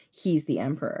citizen. He's the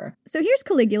emperor. So here's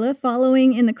Caligula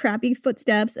following in the crappy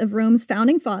footsteps of Rome's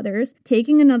founding fathers,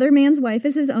 taking another man's wife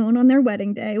as his own on their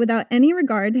wedding day without any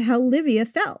regard to how Livia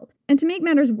felt. And to make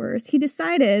matters worse, he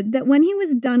decided that when he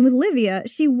was done with Livia,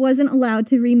 she wasn't allowed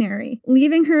to remarry,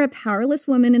 leaving her a powerless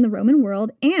woman in the Roman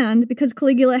world, and because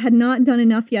Caligula had not done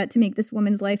enough yet to make this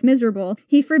woman's life miserable,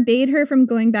 he forbade her from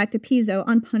going back to Piso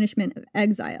on punishment of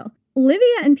exile.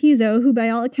 Livia and Piso, who by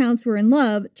all accounts were in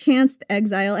love, chanced the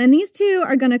exile, and these two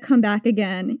are going to come back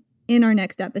again in our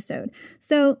next episode.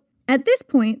 So At this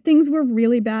point, things were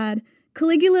really bad.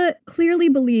 Caligula clearly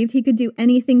believed he could do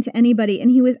anything to anybody, and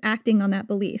he was acting on that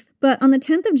belief. But on the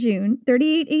 10th of June,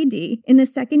 38 AD, in the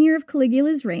second year of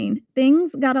Caligula's reign,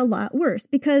 things got a lot worse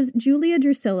because Julia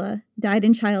Drusilla died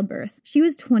in childbirth. She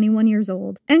was 21 years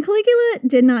old. And Caligula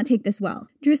did not take this well.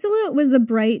 Drusilla was the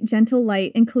bright, gentle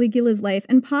light in Caligula's life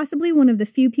and possibly one of the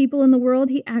few people in the world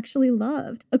he actually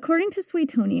loved. According to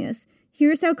Suetonius,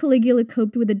 here's how Caligula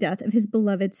coped with the death of his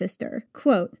beloved sister.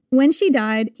 Quote, "When she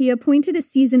died, he appointed a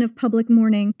season of public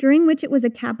mourning, during which it was a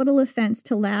capital offense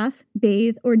to laugh,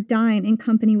 bathe, or dine in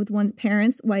company with one's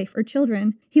parents, wife, or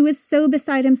children. He was so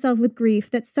beside himself with grief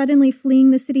that suddenly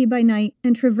fleeing the city by night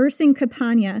and traversing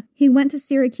Campania, he went to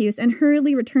Syracuse and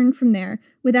hurriedly returned from there,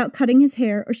 without cutting his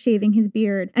hair or shaving his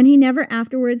beard, and he never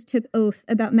afterwards took oath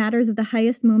about matters of the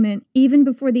highest moment, even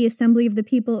before the assembly of the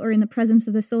people or in the presence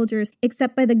of the soldiers,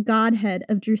 except by the godhead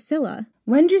of Drusilla."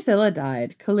 When Drusilla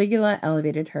died, Caligula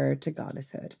elevated her to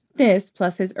goddesshood. This,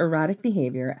 plus his erratic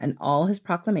behavior and all his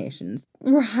proclamations,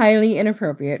 were highly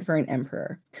inappropriate for an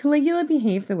emperor. Caligula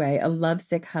behaved the way a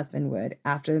lovesick husband would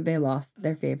after they lost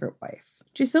their favorite wife.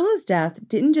 Drusilla's death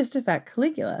didn't just affect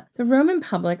Caligula. The Roman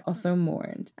public also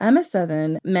mourned. Emma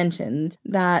Southon mentioned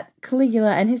that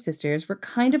Caligula and his sisters were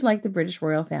kind of like the British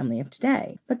royal family of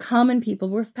today. The common people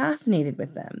were fascinated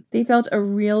with them. They felt a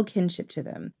real kinship to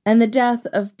them. And the death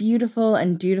of beautiful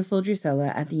and dutiful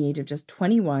Drusilla at the age of just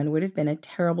 21 would have been a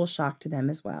terrible shock to them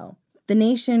as well. The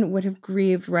nation would have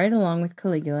grieved right along with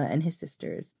Caligula and his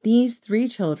sisters. These 3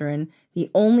 children,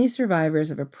 the only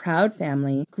survivors of a proud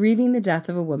family, grieving the death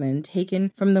of a woman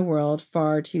taken from the world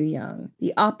far too young.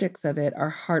 The optics of it are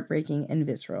heartbreaking and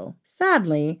visceral.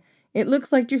 Sadly, it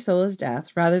looks like Drusilla's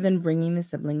death, rather than bringing the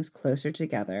siblings closer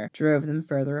together, drove them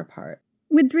further apart.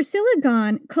 With Drusilla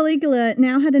gone, Caligula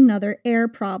now had another heir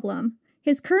problem.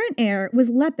 His current heir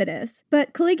was Lepidus,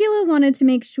 but Caligula wanted to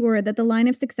make sure that the line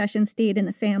of succession stayed in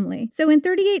the family. So in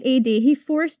 38 AD, he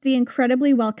forced the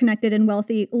incredibly well-connected and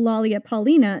wealthy Lollia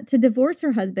Paulina to divorce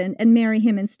her husband and marry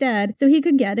him instead so he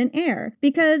could get an heir,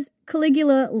 because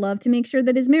Caligula loved to make sure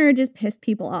that his marriages pissed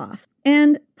people off.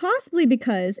 And possibly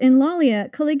because, in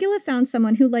Lollia, Caligula found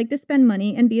someone who liked to spend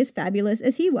money and be as fabulous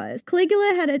as he was.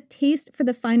 Caligula had a taste for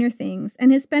the finer things,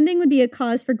 and his spending would be a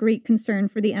cause for great concern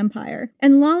for the empire.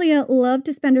 And Lollia loved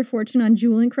to spend her fortune on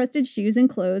jewel-encrusted shoes and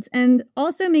clothes, and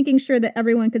also making sure that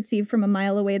everyone could see from a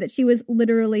mile away that she was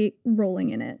literally rolling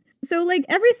in it. So,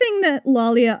 everything that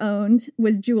Lollia owned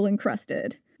was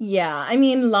jewel-encrusted. Yeah, I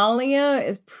mean, Lollia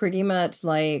is pretty much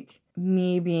like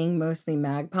me being mostly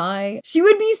Magpie. She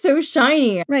would be so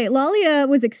shiny. Right, Lollia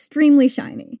was extremely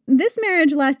shiny. This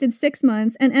marriage lasted 6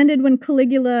 months and ended when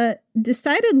Caligula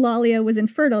decided Lollia was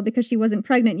infertile because she wasn't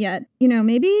pregnant yet.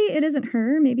 Maybe it isn't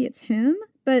her, maybe it's him.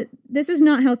 But this is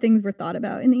not how things were thought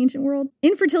about in the ancient world.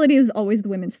 Infertility was always the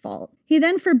women's fault. He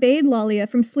then forbade Lollia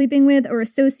from sleeping with or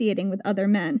associating with other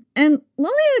men. And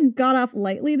Lollia got off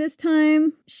lightly this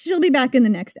time. She'll be back in the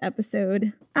next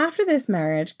episode. After this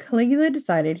marriage, Caligula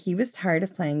decided he was tired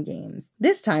of playing games.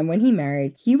 This time, when he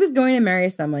married, he was going to marry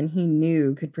someone he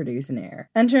knew could produce an heir.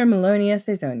 Enter Melonia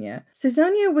Caesonia.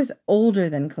 Caesonia was older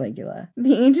than Caligula.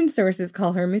 The ancient sources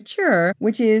call her mature,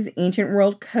 which is ancient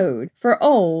world code for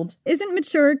old. Isn't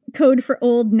mature code for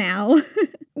old now?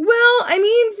 Well, I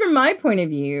mean, from my point of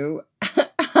view,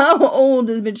 how old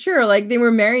is mature? They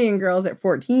were marrying girls at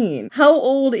 14. How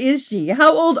old is she?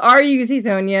 How old are you,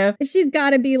 Caesonia? She's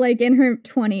gotta be in her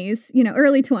 20s,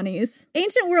 early 20s.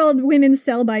 Ancient world women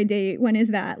sell by date. When is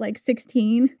that?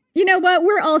 16? You know what?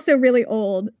 We're also really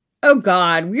old. Oh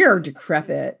God, we are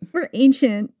decrepit. We're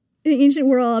ancient. In the ancient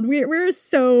world, we're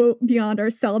so beyond our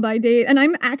sell by date, and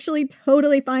I'm actually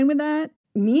totally fine with that.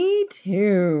 Me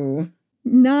too.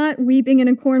 Not weeping in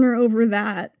a corner over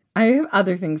that. I have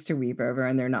other things to weep over,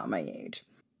 and they're not my age.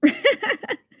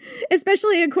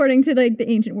 Especially according to the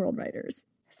ancient world writers.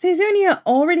 Caesonia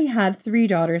already had 3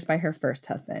 daughters by her first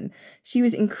husband. She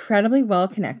was incredibly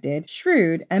well-connected,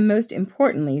 shrewd, and most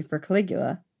importantly for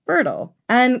Caligula, fertile.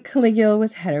 And Caligula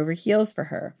was head over heels for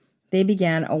her. They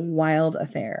began a wild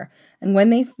affair, and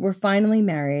when they were finally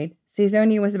married,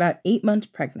 Caesonia was about 8 months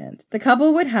pregnant. The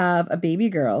couple would have a baby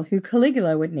girl who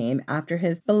Caligula would name after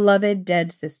his beloved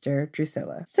dead sister,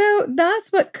 Drusilla. So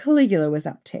that's what Caligula was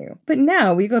up to. But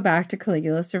now we go back to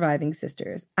Caligula's surviving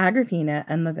sisters, Agrippina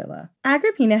and Livilla.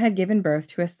 Agrippina had given birth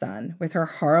to a son with her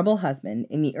horrible husband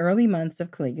in the early months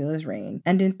of Caligula's reign,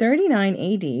 and in 39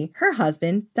 AD, her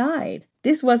husband died.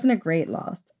 This wasn't a great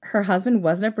loss. Her husband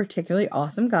wasn't a particularly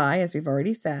awesome guy, as we've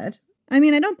already said. I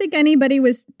mean, I don't think anybody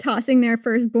was tossing their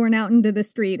firstborn out into the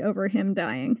street over him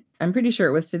dying. I'm pretty sure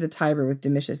it was to the Tiber with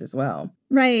Domitius as well.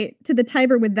 Right, to the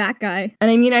Tiber with that guy.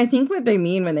 And I mean, I think what they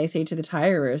mean when they say to the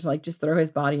Tiber is like, just throw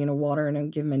his body in the water and don't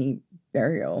give him any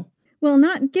burial. Well,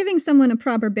 not giving someone a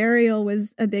proper burial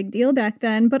was a big deal back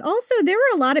then, but also there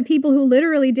were a lot of people who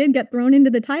literally did get thrown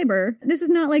into the Tiber. This is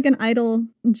not like an idle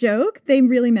joke. They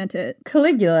really meant it.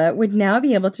 Caligula would now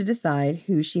be able to decide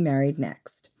who she married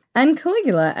next. And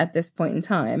Caligula, at this point in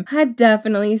time, had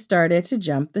definitely started to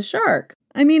jump the shark.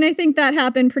 I mean, I think that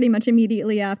happened pretty much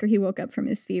immediately after he woke up from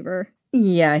his fever.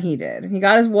 Yeah, he did. He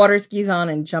got his water skis on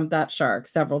and jumped that shark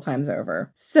several times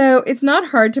over. So it's not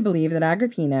hard to believe that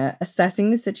Agrippina, assessing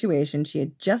the situation she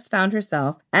had just found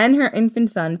herself and her infant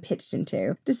son pitched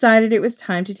into, decided it was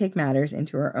time to take matters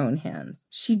into her own hands.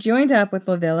 She joined up with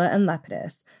Livilla and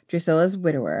Lepidus, Drusilla's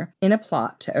widower, in a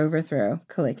plot to overthrow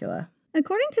Caligula.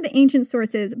 According to the ancient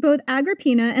sources, both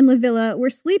Agrippina and Livilla were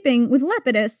sleeping with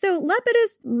Lepidus, so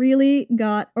Lepidus really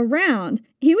got around.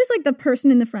 He was like the person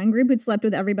in the friend group who'd slept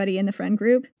with everybody in the friend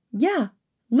group. Yeah,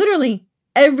 literally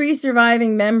every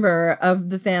surviving member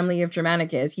of the family of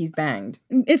Germanicus he's banged.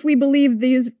 If we believe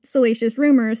these salacious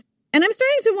rumors. And I'm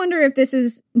starting to wonder if this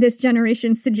is this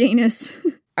generation's Sejanus.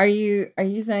 Are you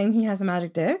saying he has a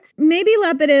magic dick? Maybe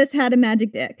Lepidus had a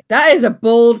magic dick. That is a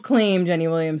bold claim, Jenny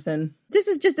Williamson. This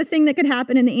is just a thing that could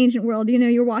happen in the ancient world. You know,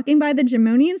 you're walking by the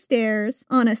Gemonian stairs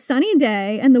on a sunny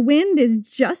day and the wind is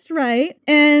just right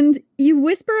and you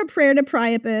whisper a prayer to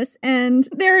Priapus and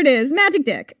there it is, magic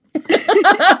dick. and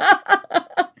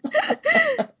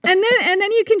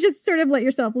then you can just sort of let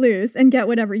yourself loose and get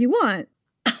whatever you want.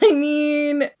 I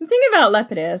mean, the thing about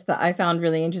Lepidus that I found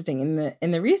really interesting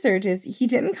in the research is he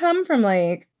didn't come from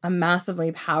like a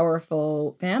massively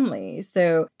powerful family.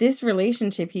 So this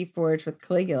relationship he forged with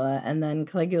Caligula and then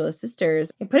Caligula's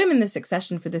sisters, it put him in the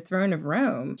succession for the throne of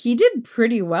Rome. He did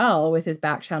pretty well with his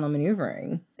back channel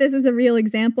maneuvering. This is a real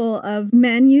example of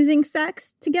men using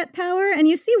sex to get power. And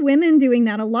you see women doing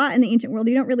that a lot in the ancient world.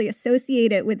 You don't really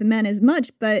associate it with men as much,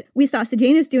 but we saw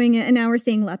Sejanus doing it and now we're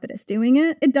seeing Lepidus doing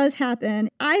it. It does happen.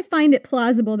 I find it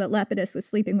plausible that Lepidus was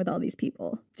sleeping with all these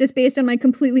people, just based on my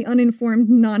completely uninformed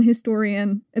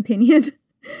non-historian opinion.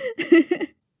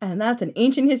 And that's an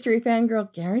ancient history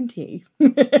fangirl guarantee.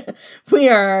 We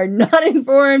are not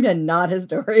informed and not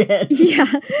historians.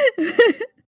 Yeah.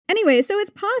 Anyway, so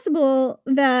it's possible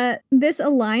that this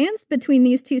alliance between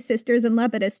these two sisters and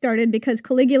Lepidus started because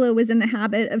Caligula was in the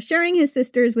habit of sharing his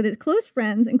sisters with his close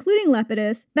friends, including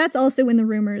Lepidus. That's also in the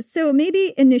rumors. So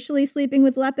maybe initially sleeping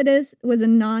with Lepidus was a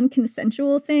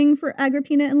non-consensual thing for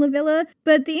Agrippina and Livilla,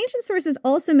 but the ancient sources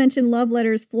also mention love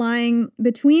letters flying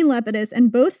between Lepidus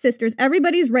and both sisters.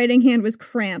 Everybody's writing hand was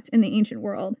cramped in the ancient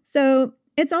world. So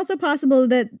it's also possible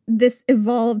that this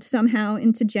evolved somehow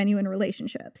into genuine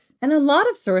relationships. And a lot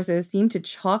of sources seem to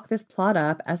chalk this plot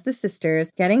up as the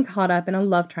sisters getting caught up in a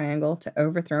love triangle to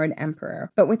overthrow an emperor,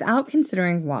 but without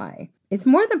considering why. It's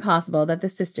more than possible that the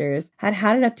sisters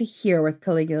had it up to here with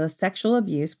Caligula's sexual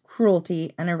abuse,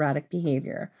 cruelty, and erratic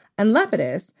behavior. And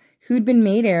Lepidus, who'd been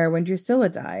made heir when Drusilla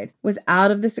died, was out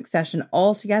of the succession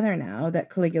altogether now that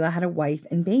Caligula had a wife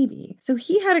and baby. So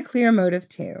he had a clear motive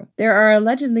too. There are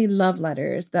allegedly love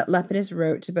letters that Lepidus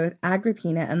wrote to both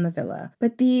Agrippina and Livilla,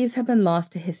 but these have been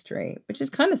lost to history, which is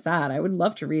kind of sad. I would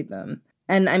love to read them.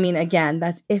 And I mean, again,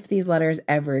 that's if these letters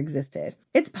ever existed.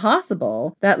 It's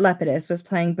possible that Lepidus was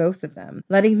playing both of them,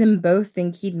 letting them both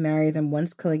think he'd marry them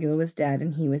once Caligula was dead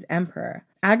and he was emperor.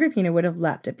 Agrippina would have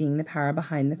leapt at being the power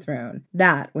behind the throne.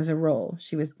 That was a role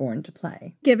she was born to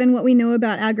play. Given what we know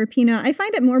about Agrippina, I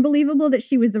find it more believable that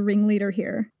she was the ringleader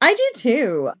here. I do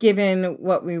too. Given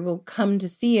what we will come to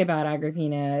see about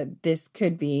Agrippina, this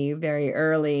could be very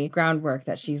early groundwork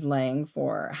that she's laying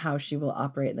for how she will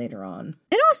operate later on.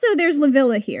 And also there's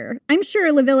Livilla here. I'm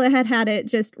sure Livilla had it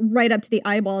just right up to the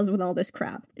eyeballs with all this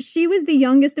crap. She was the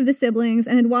youngest of the siblings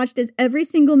and had watched as every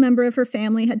single member of her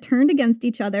family had turned against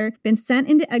each other, been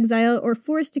sent into exile, or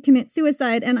forced to commit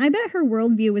suicide, and I bet her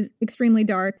worldview was extremely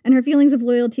dark, and her feelings of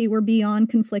loyalty were beyond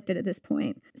conflicted at this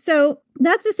point. So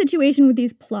that's the situation with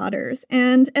these plotters.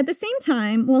 And at the same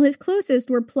time, while his closest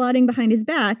were plotting behind his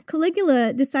back,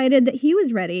 Caligula decided that he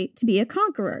was ready to be a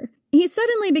conqueror. He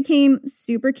suddenly became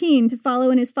super keen to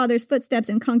follow in his father's footsteps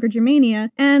and conquer Germania,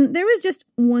 and there was just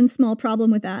one small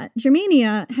problem with that.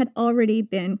 Germania had already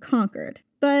been conquered.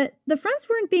 But the fronts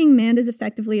weren't being manned as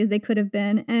effectively as they could have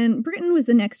been, and Britain was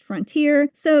the next frontier,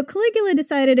 so Caligula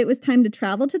decided it was time to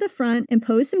travel to the front,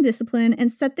 impose some discipline,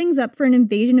 and set things up for an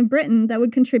invasion of Britain that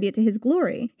would contribute to his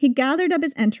glory. He gathered up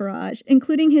his entourage,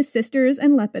 including his sisters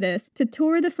and Lepidus, to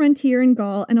tour the frontier in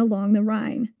Gaul and along the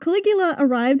Rhine. Caligula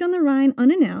arrived on the Rhine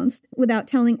unannounced, without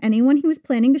telling anyone he was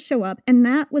planning to show up, and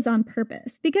that was on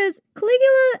purpose, because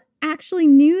Caligula actually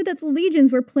knew that the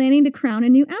legions were planning to crown a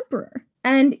new emperor.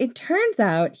 And it turns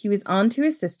out he was on to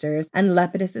his sisters and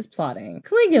Lepidus's plotting.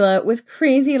 Caligula was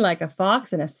crazy like a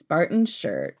fox in a Spartan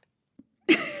shirt.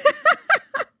 I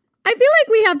feel like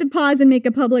we have to pause and make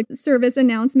a public service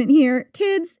announcement here.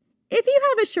 Kids, if you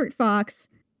have a shirt fox,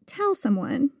 tell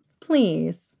someone.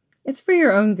 Please. It's for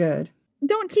your own good.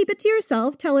 Don't keep it to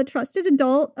yourself. Tell a trusted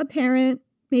adult, a parent,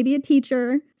 maybe a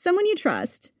teacher, someone you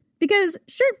trust. Because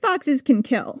shirt foxes can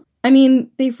kill. I mean,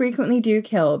 they frequently do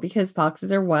kill because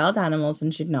foxes are wild animals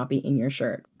and should not be in your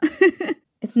shirt.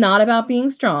 It's not about being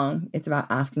strong. It's about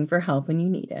asking for help when you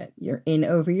need it. You're in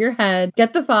over your head.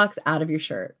 Get the fox out of your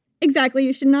shirt. Exactly.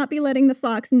 You should not be letting the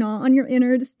fox gnaw on your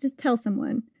innards. Just tell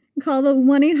someone. Call the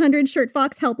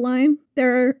 1-800-SHIRT-FOX helpline.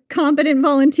 There are competent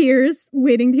volunteers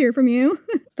waiting to hear from you.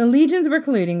 The legions were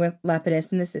colluding with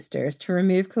Lepidus and the sisters to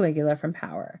remove Caligula from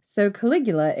power. So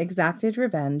Caligula exacted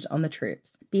revenge on the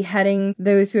troops, beheading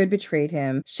those who had betrayed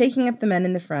him, shaking up the men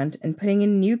in the front, and putting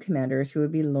in new commanders who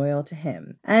would be loyal to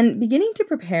him, and beginning to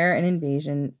prepare an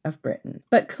invasion of Britain.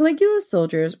 But Caligula's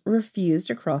soldiers refused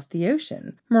to cross the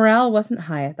ocean. Morale wasn't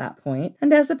high at that point,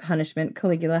 and as a punishment,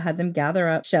 Caligula had them gather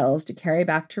up shells to carry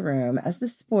back to Rome as the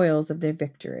spoils of their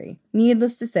victory.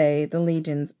 Needless to say, the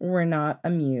legions were not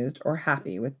amused or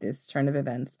happy with this turn of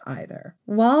events either.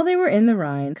 While they were in the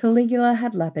Rhine, Caligula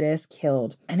had Lepidus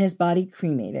killed and his body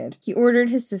cremated. He ordered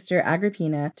his sister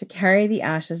Agrippina to carry the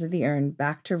ashes of the urn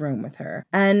back to Rome with her.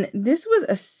 And this was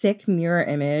a sick mirror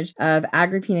image of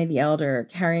Agrippina the Elder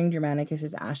carrying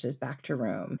Germanicus's ashes back to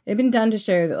Rome. It had been done to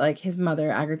show that, like, his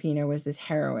mother, Agrippina, was this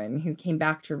heroine who came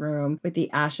back to Rome with the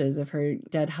ashes of her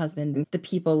dead husband. The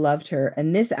people loved her.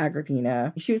 And this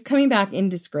Agrippina, she was coming back in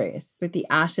disgrace with the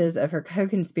ashes of her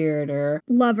co-conspirator,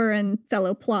 lover, and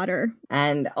fellow plotter.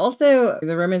 And also,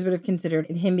 the Romans would have considered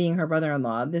him being her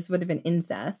brother-in-law. This would have been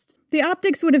incest. The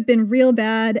optics would have been real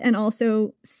bad and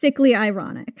also sickly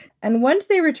ironic. And once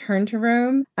they returned to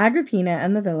Rome, Agrippina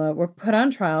and Livilla were put on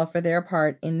trial for their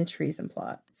part in the treason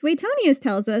plot. Suetonius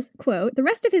tells us, quote, "The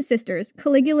rest of his sisters,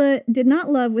 Caligula did not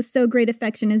love with so great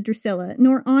affection as Drusilla,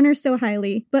 nor honor so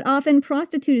highly, but often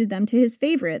prostituted them to his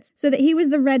favorites, so that he was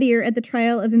the readier at the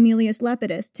trial of Aemilius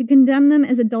Lepidus to condemn them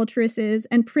as adulteresses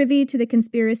and privy to the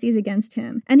conspiracies against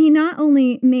him. And he not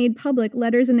only made public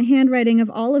letters in the handwriting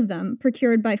of all of them,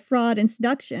 procured by fraud and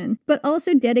seduction, but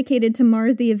also dedicated to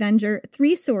Mars the Avenger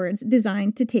 3 swords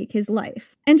designed to take his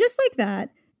life." And just like that,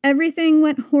 everything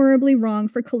went horribly wrong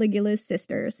for Caligula's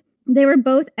sisters. They were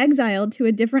both exiled to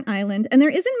a different island, and there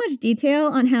isn't much detail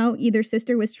on how either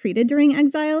sister was treated during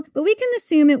exile, but we can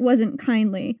assume it wasn't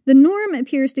kindly. The norm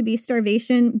appears to be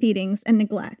starvation, beatings, and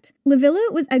neglect.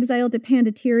 Livilla was exiled to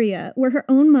Pandateria, where her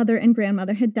own mother and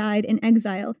grandmother had died in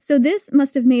exile, so this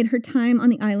must have made her time on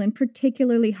the island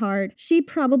particularly hard. She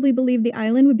probably believed the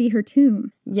island would be her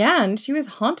tomb. Yeah, and she was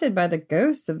haunted by the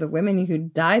ghosts of the women who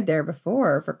died there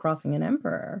before for crossing an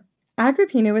emperor.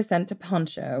 Agrippina was sent to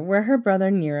Pontia, where her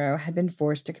brother Nero had been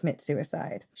forced to commit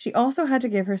suicide. She also had to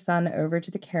give her son over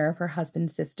to the care of her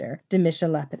husband's sister, Domitia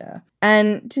Lepida.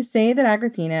 And to say that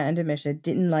Agrippina and Domitia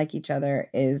didn't like each other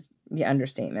is the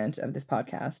understatement of this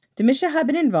podcast. Domitia had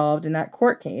been involved in that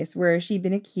court case where she'd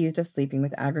been accused of sleeping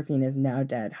with Agrippina's now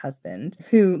dead husband,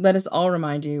 who, let us all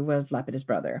remind you, was Lepidus'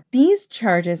 brother. These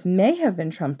charges may have been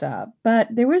trumped up, but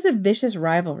there was a vicious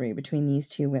rivalry between these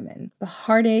two women. The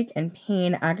heartache and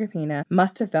pain Agrippina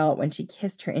must have felt when she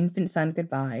kissed her infant son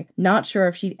goodbye, not sure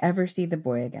if she'd ever see the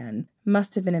boy again,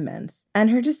 must have been immense. And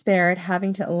her despair at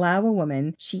having to allow a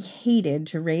woman she hated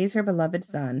to raise her beloved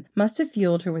son must have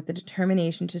fueled her with the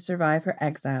determination to survive her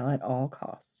exile at all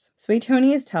costs.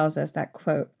 Suetonius tells us that,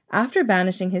 quote, "After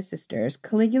banishing his sisters,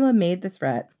 Caligula made the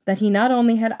threat that he not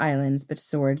only had islands, but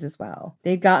swords as well.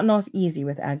 They'd gotten off easy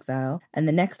with exile, and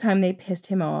the next time they pissed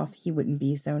him off, he wouldn't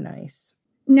be so nice."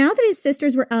 Now that his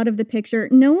sisters were out of the picture,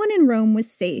 no one in Rome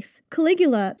was safe.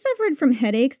 Caligula suffered from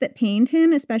headaches that pained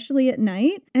him, especially at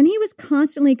night, and he was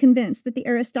constantly convinced that the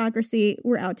aristocracy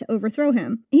were out to overthrow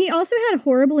him. He also had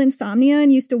horrible insomnia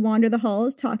and used to wander the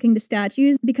halls talking to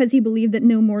statues because he believed that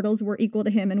no mortals were equal to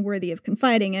him and worthy of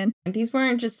confiding in. These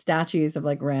weren't just statues of,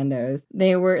 like, randos.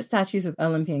 They were statues of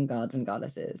Olympian gods and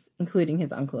goddesses, including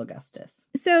his uncle Augustus.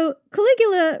 So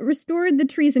Caligula restored the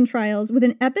treason trials with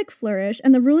an epic flourish,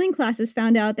 and the ruling classes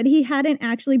found out that he hadn't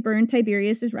actually burned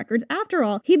Tiberius's records after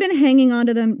all. He'd been hanging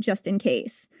onto them just in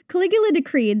case. Caligula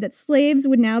decreed that slaves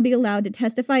would now be allowed to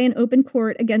testify in open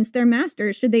court against their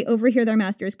masters should they overhear their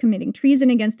masters committing treason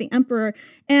against the emperor.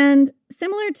 And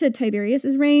similar to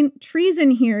Tiberius's reign,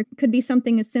 treason here could be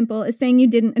something as simple as saying you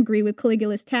didn't agree with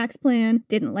Caligula's tax plan,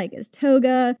 didn't like his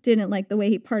toga, didn't like the way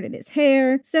he parted his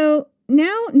hair. So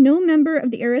Now, no member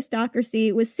of the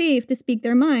aristocracy was safe to speak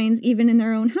their minds even in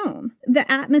their own home. The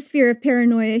atmosphere of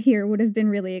paranoia here would have been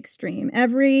really extreme.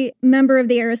 Every member of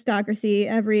the aristocracy,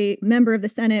 every member of the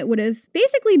Senate would have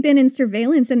basically been in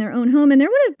surveillance in their own home, and there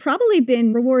would have probably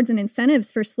been rewards and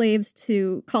incentives for slaves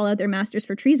to call out their masters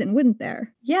for treason, wouldn't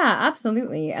there? Yeah,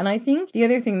 absolutely. And I think the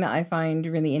other thing that I find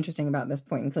really interesting about this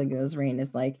point in Caligula's reign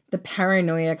is like the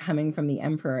paranoia coming from the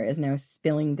emperor is now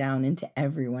spilling down into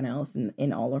everyone else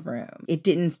in all of Rome. It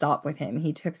didn't stop with him.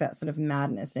 He took that sort of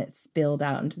madness and it spilled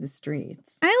out into the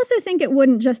streets. I also think it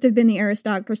wouldn't just have been the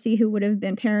aristocracy who would have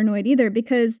been paranoid either,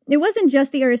 because it wasn't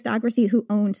just the aristocracy who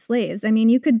owned slaves. I mean,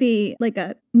 you could be like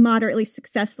a moderately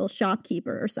successful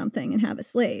shopkeeper or something and have a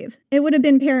slave. It would have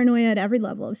been paranoia at every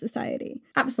level of society.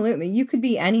 Absolutely. You could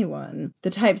be anyone. The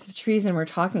types of treason we're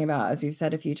talking about, as we've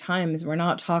said a few times, we're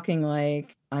not talking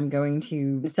like, I'm going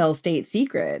to sell state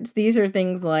secrets. These are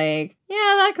things like, yeah,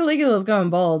 that Caligula's going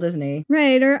bald, isn't he?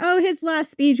 Right, or, oh, his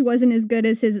last speech wasn't as good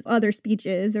as his other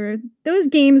speeches, or those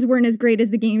games weren't as great as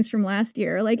the games from last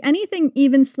year. Like anything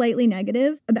even slightly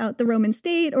negative about the Roman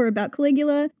state or about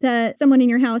Caligula that someone in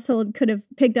your household could have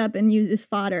picked up and used as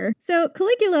fodder. So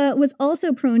Caligula was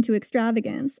also prone to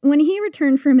extravagance. When he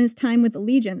returned from his time with the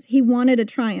legions, he wanted a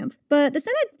triumph, but the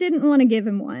Senate didn't want to give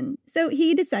him one, so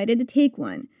he decided to take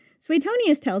one.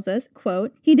 Suetonius tells us,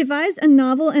 quote, he devised a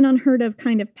novel and unheard of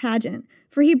kind of pageant,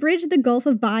 for he bridged the Gulf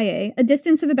of Baiae, a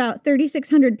distance of about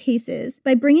 3,600 paces,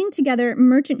 by bringing together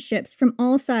merchant ships from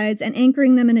all sides and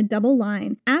anchoring them in a double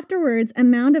line. Afterwards, a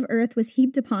mound of earth was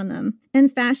heaped upon them,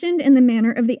 and fashioned in the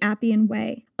manner of the Appian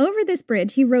Way. Over this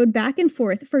bridge, he rode back and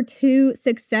forth for 2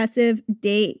 successive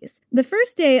days. The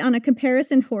first day on a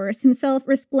caparisoned horse, himself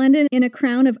resplendent in a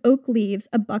crown of oak leaves,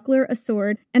 a buckler, a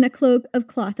sword, and a cloak of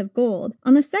cloth of gold.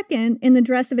 On the second, in the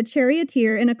dress of a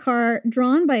charioteer in a car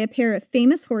drawn by a pair of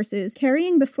famous horses,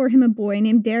 carrying before him a boy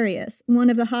named Darius, one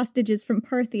of the hostages from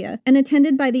Parthia, and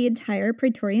attended by the entire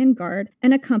Praetorian Guard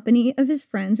and a company of his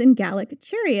friends in Gallic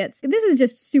chariots. This is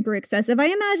just super excessive. I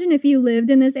imagine if you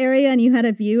lived in this area and you had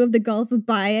a view of the Gulf of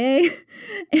Baiae,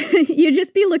 you'd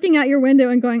just be looking out your window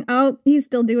and going, oh, he's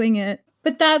still doing it.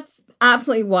 But that's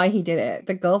absolutely why he did it.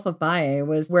 The Gulf of Baiae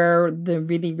was where the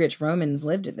really rich Romans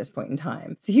lived at this point in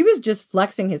time. So he was just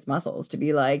flexing his muscles to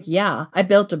be like, yeah, I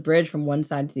built a bridge from one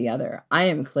side to the other. I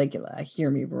am Caligula. Hear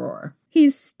me roar.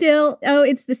 He's still,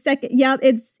 it's the second,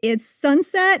 it's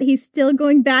sunset. He's still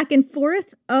going back and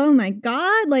forth. Oh my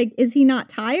God, like, is he not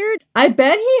tired? I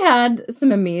bet he had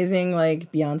some amazing, like,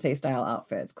 Beyonce-style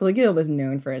outfits. Caligula was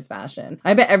known for his fashion.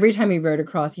 I bet every time he rode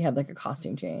across, he had, like, a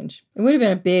costume change. It would have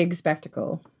been a big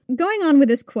spectacle. Going on with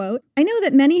this quote, I know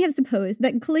that many have supposed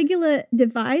that Caligula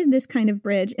devised this kind of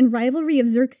bridge in rivalry of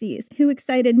Xerxes, who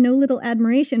excited no little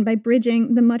admiration by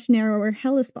bridging the much narrower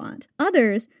Hellespont.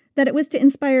 Others, that it was to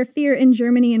inspire fear in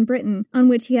Germany and Britain, on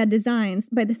which he had designs,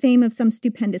 by the fame of some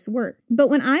stupendous work. But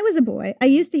when I was a boy, I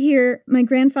used to hear my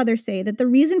grandfather say that the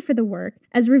reason for the work,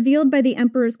 as revealed by the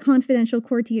emperor's confidential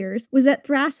courtiers, was that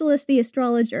Thrasyllus the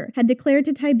astrologer had declared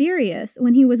to Tiberius,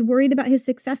 when he was worried about his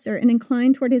successor and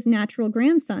inclined toward his natural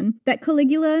grandson, that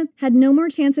Caligula had no more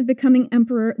chance of becoming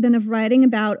emperor than of riding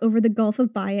about over the Gulf of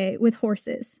Baiae with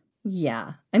horses.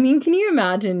 Yeah. I mean, can you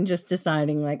imagine just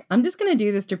deciding, like, I'm just going to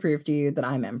do this to prove to you that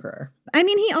I'm emperor? I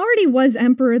mean, he already was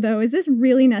emperor, though. Is this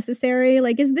really necessary?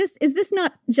 Like, is this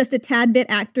not just a tad bit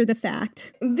after the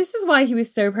fact? This is why he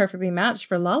was so perfectly matched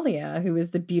for Lollia, who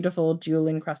was the beautiful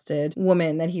jewel-encrusted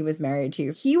woman that he was married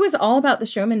to. He was all about the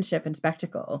showmanship and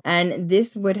spectacle, and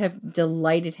this would have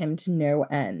delighted him to no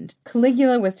end.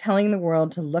 Caligula was telling the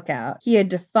world to look out. He had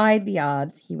defied the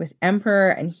odds. He was emperor,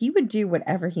 and he would do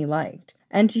whatever he liked.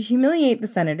 And to humiliate the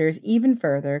senators even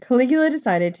further, Caligula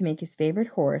decided to make his favorite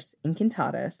horse,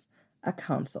 Incantatus, a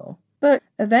consul. But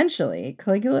eventually,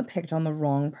 Caligula picked on the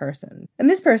wrong person. And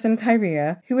this person,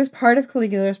 Chaerea, who was part of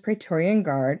Caligula's Praetorian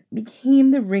Guard,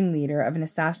 became the ringleader of an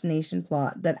assassination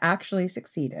plot that actually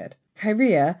succeeded.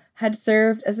 Chaerea had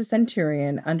served as a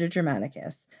centurion under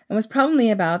Germanicus, and was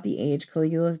probably about the age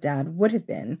Caligula's dad would have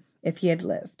been if he had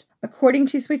lived. According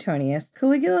to Suetonius,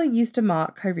 Caligula used to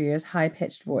mock Chaerea's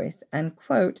high-pitched voice and,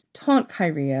 quote, taunt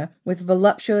Chaerea with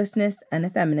voluptuousness and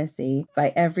effeminacy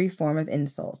by every form of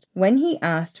insult. When he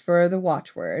asked for the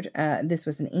watchword, this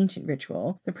was an ancient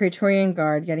ritual, the Praetorian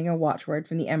Guard getting a watchword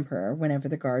from the emperor whenever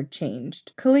the guard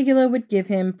changed. Caligula would give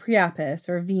him Priapus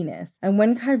or Venus, and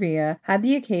when Chaerea had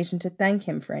the occasion to thank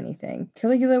him for anything,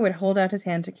 Caligula would hold out his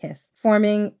hand to kiss,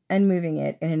 forming and moving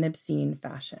it in an obscene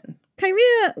fashion.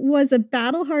 Kyria was a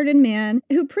battle-hardened man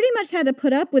who pretty much had to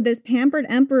put up with this pampered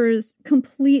emperor's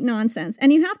complete nonsense.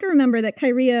 And you have to remember that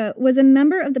Kyria was a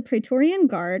member of the Praetorian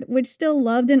Guard, which still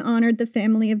loved and honored the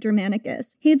family of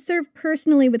Germanicus. He had served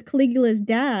personally with Caligula's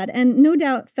dad and no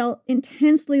doubt felt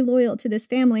intensely loyal to this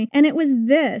family. And it was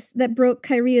this that broke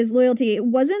Kyria's loyalty. It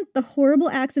wasn't the horrible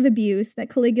acts of abuse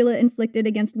that Caligula inflicted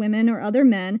against women or other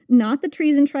men, not the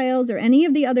treason trials or any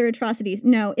of the other atrocities.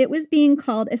 No, it was being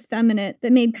called effeminate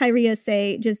that made Kyria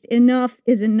say just enough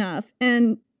is enough.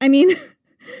 And I mean,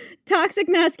 toxic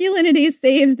masculinity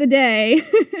saves the day.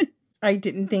 I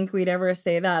didn't think we'd ever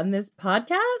say that in this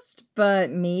podcast,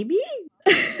 but maybe?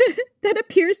 That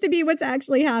appears to be what's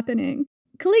actually happening.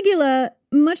 Caligula,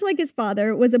 much like his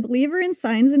father, was a believer in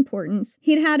signs and portents.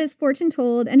 He'd had his fortune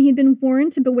told, and he'd been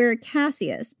warned to beware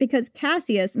Cassius, because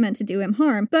Cassius meant to do him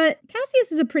harm. But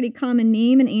Cassius is a pretty common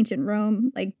name in ancient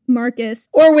Rome, like Marcus.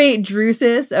 Or wait,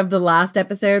 Drusus of the last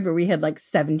episode where we had like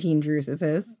 17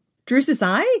 Drususes. Drusus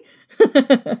I?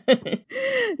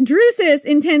 Drusus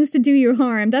intends to do you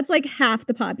harm. That's like half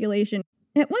the population.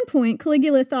 At one point,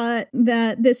 Caligula thought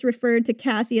that this referred to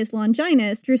Cassius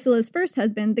Longinus, Drusilla's first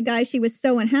husband, the guy she was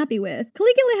so unhappy with.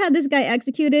 Caligula had this guy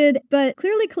executed, but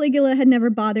clearly Caligula had never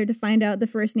bothered to find out the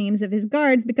first names of his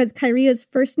guards because Kyria's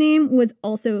first name was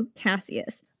also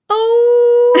Cassius.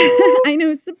 Oh! I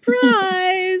know,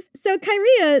 surprise! So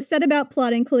Kyria set about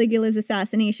plotting Caligula's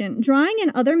assassination, drawing in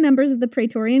other members of the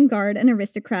Praetorian Guard and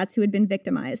aristocrats who had been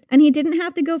victimized. And he didn't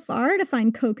have to go far to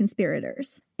find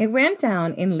co-conspirators. It went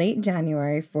down in late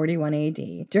January 41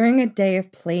 AD, during a day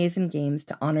of plays and games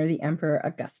to honor the Emperor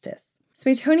Augustus.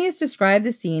 Suetonius described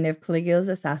the scene of Caligula's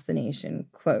assassination,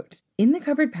 quote, "In the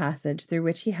covered passage through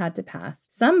which he had to pass,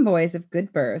 some boys of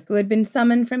good birth who had been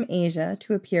summoned from Asia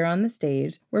to appear on the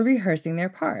stage were rehearsing their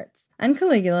parts, and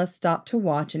Caligula stopped to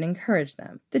watch and encourage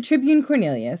them. The tribune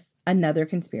Cornelius, another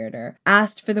conspirator,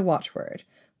 asked for the watchword.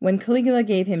 When Caligula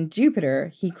gave him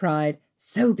Jupiter, he cried,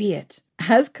 'So be it!'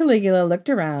 As Caligula looked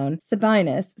around,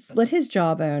 Sabinus split his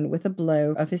jawbone with a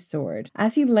blow of his sword.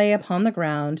 As he lay upon the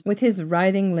ground, with his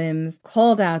writhing limbs,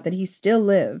 called out that he still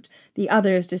lived. The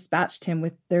others dispatched him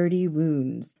with 30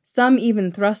 wounds. Some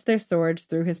even thrust their swords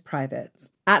through his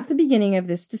privates. At the beginning of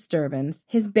this disturbance,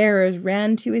 his bearers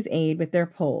ran to his aid with their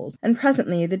poles, and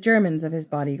presently the Germans of his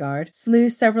bodyguard slew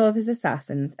several of his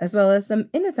assassins, as well as some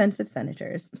inoffensive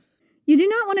senators." You do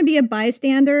not want to be a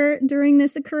bystander during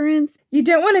this occurrence. You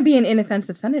don't want to be an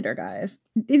inoffensive senator, guys.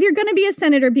 If you're going to be a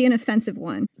senator, be an offensive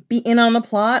one. Be in on the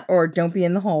plot or don't be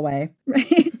in the hallway.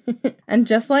 Right. And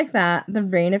just like that, the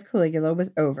reign of Caligula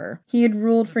was over. He had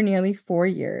ruled for nearly 4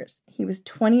 years. He was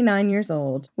 29 years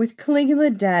old. With Caligula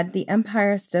dead, the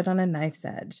empire stood on a knife's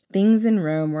edge. Things in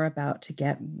Rome were about to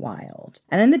get wild.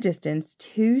 And in the distance,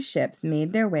 2 ships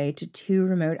made their way to 2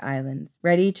 remote islands,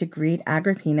 ready to greet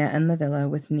Agrippina and Livilla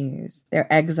with news.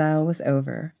 Their exile was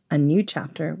over. A new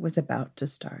chapter was about to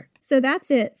start. So that's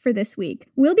it for this week.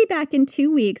 We'll be back in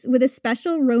 2 weeks with a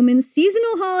special Roman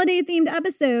seasonal holiday-themed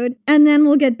episode, and then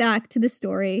we'll get back to the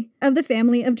story of the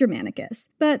family of Germanicus.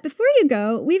 But before you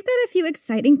go, we've got a few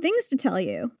exciting things to tell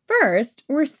you. First,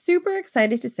 we're super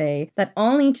excited to say that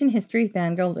all Ancient History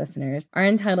Fangirl listeners are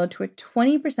entitled to a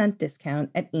 20% discount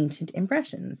at Ancient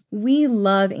Impressions. We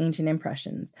love Ancient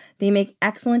Impressions. They make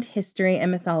excellent history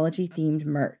and mythology-themed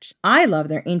merch. I love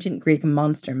their Ancient Greek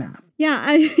monster map. Yeah,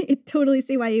 I totally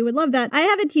see why you would love that. I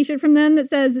have a t-shirt from them that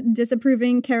says,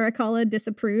 "Disapproving Caracalla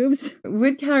disapproves."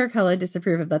 Would Caracalla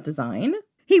disapprove of that design?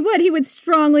 He would. He would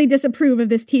strongly disapprove of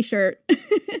this t-shirt.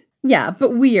 Yeah,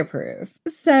 but we approve.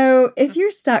 So if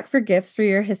you're stuck for gifts for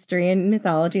your history and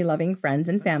mythology-loving friends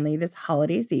and family this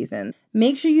holiday season,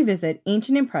 make sure you visit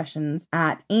Ancient Impressions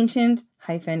at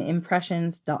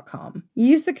ancient-impressions.com.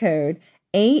 Use the code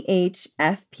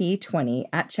AHFP20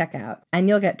 at checkout, and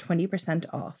you'll get 20%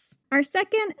 off. Our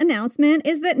second announcement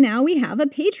is that now we have a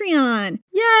Patreon.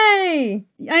 Yay!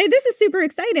 This is super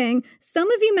exciting.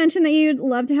 Some of you mentioned that you'd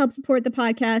love to help support the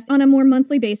podcast on a more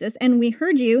monthly basis, and we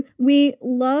heard you. We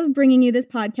love bringing you this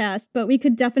podcast, but we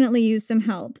could definitely use some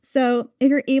help. So if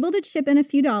you're able to chip in a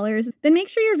few dollars, then make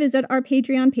sure you visit our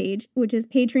Patreon page, which is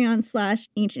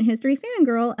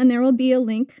patreon.com/ancienthistoryfangirl, and there will be a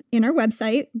link in our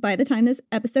website by the time this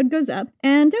episode goes up,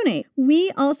 and donate.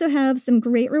 We also have some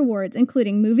great rewards,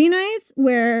 including movie nights,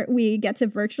 where we get to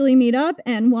virtually meet up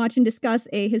and watch and discuss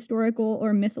a historical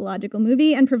or mythological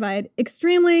movie and provide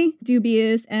extremely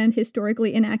dubious and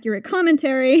historically inaccurate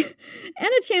commentary, and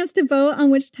a chance to vote on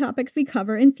which topics we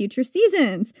cover in future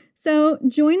seasons. So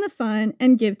join the fun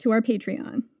and give to our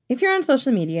Patreon. If you're on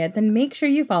social media, then make sure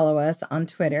you follow us on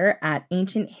Twitter at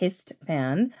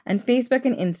AncientHistFan and Facebook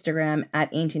and Instagram at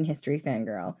Ancient History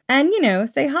Fangirl. And,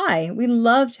 say hi. We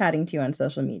love chatting to you on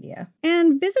social media.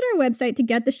 And visit our website to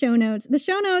get the show notes. The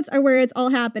show notes are where it's all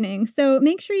happening, so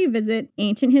make sure you visit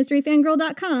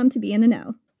ancienthistoryfangirl.com to be in the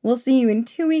know. We'll see you in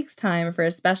 2 weeks' time for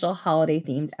a special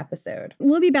holiday-themed episode.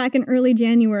 We'll be back in early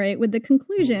January with the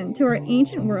conclusion to our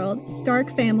Ancient World Stark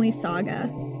family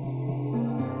saga.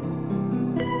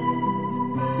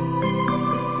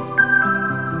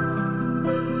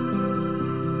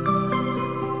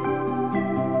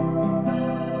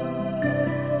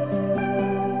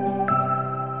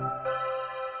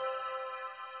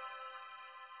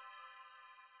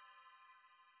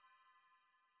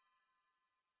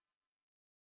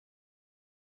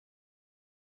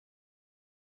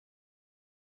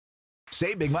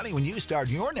 Save big money when you start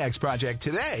your next project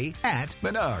today at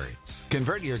Menards.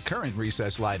 Convert your current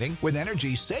recessed lighting with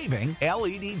energy-saving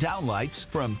LED downlights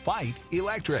from Fight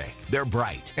Electric. They're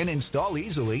bright and install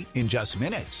easily in just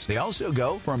minutes. They also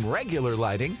go from regular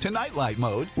lighting to nightlight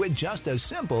mode with just a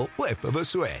simple flip of a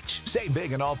switch. Save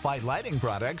big on all Fight lighting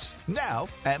products now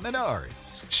at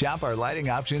Menards. Shop our lighting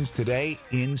options today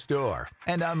in-store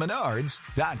and on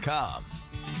Menards.com.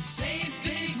 Save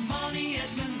big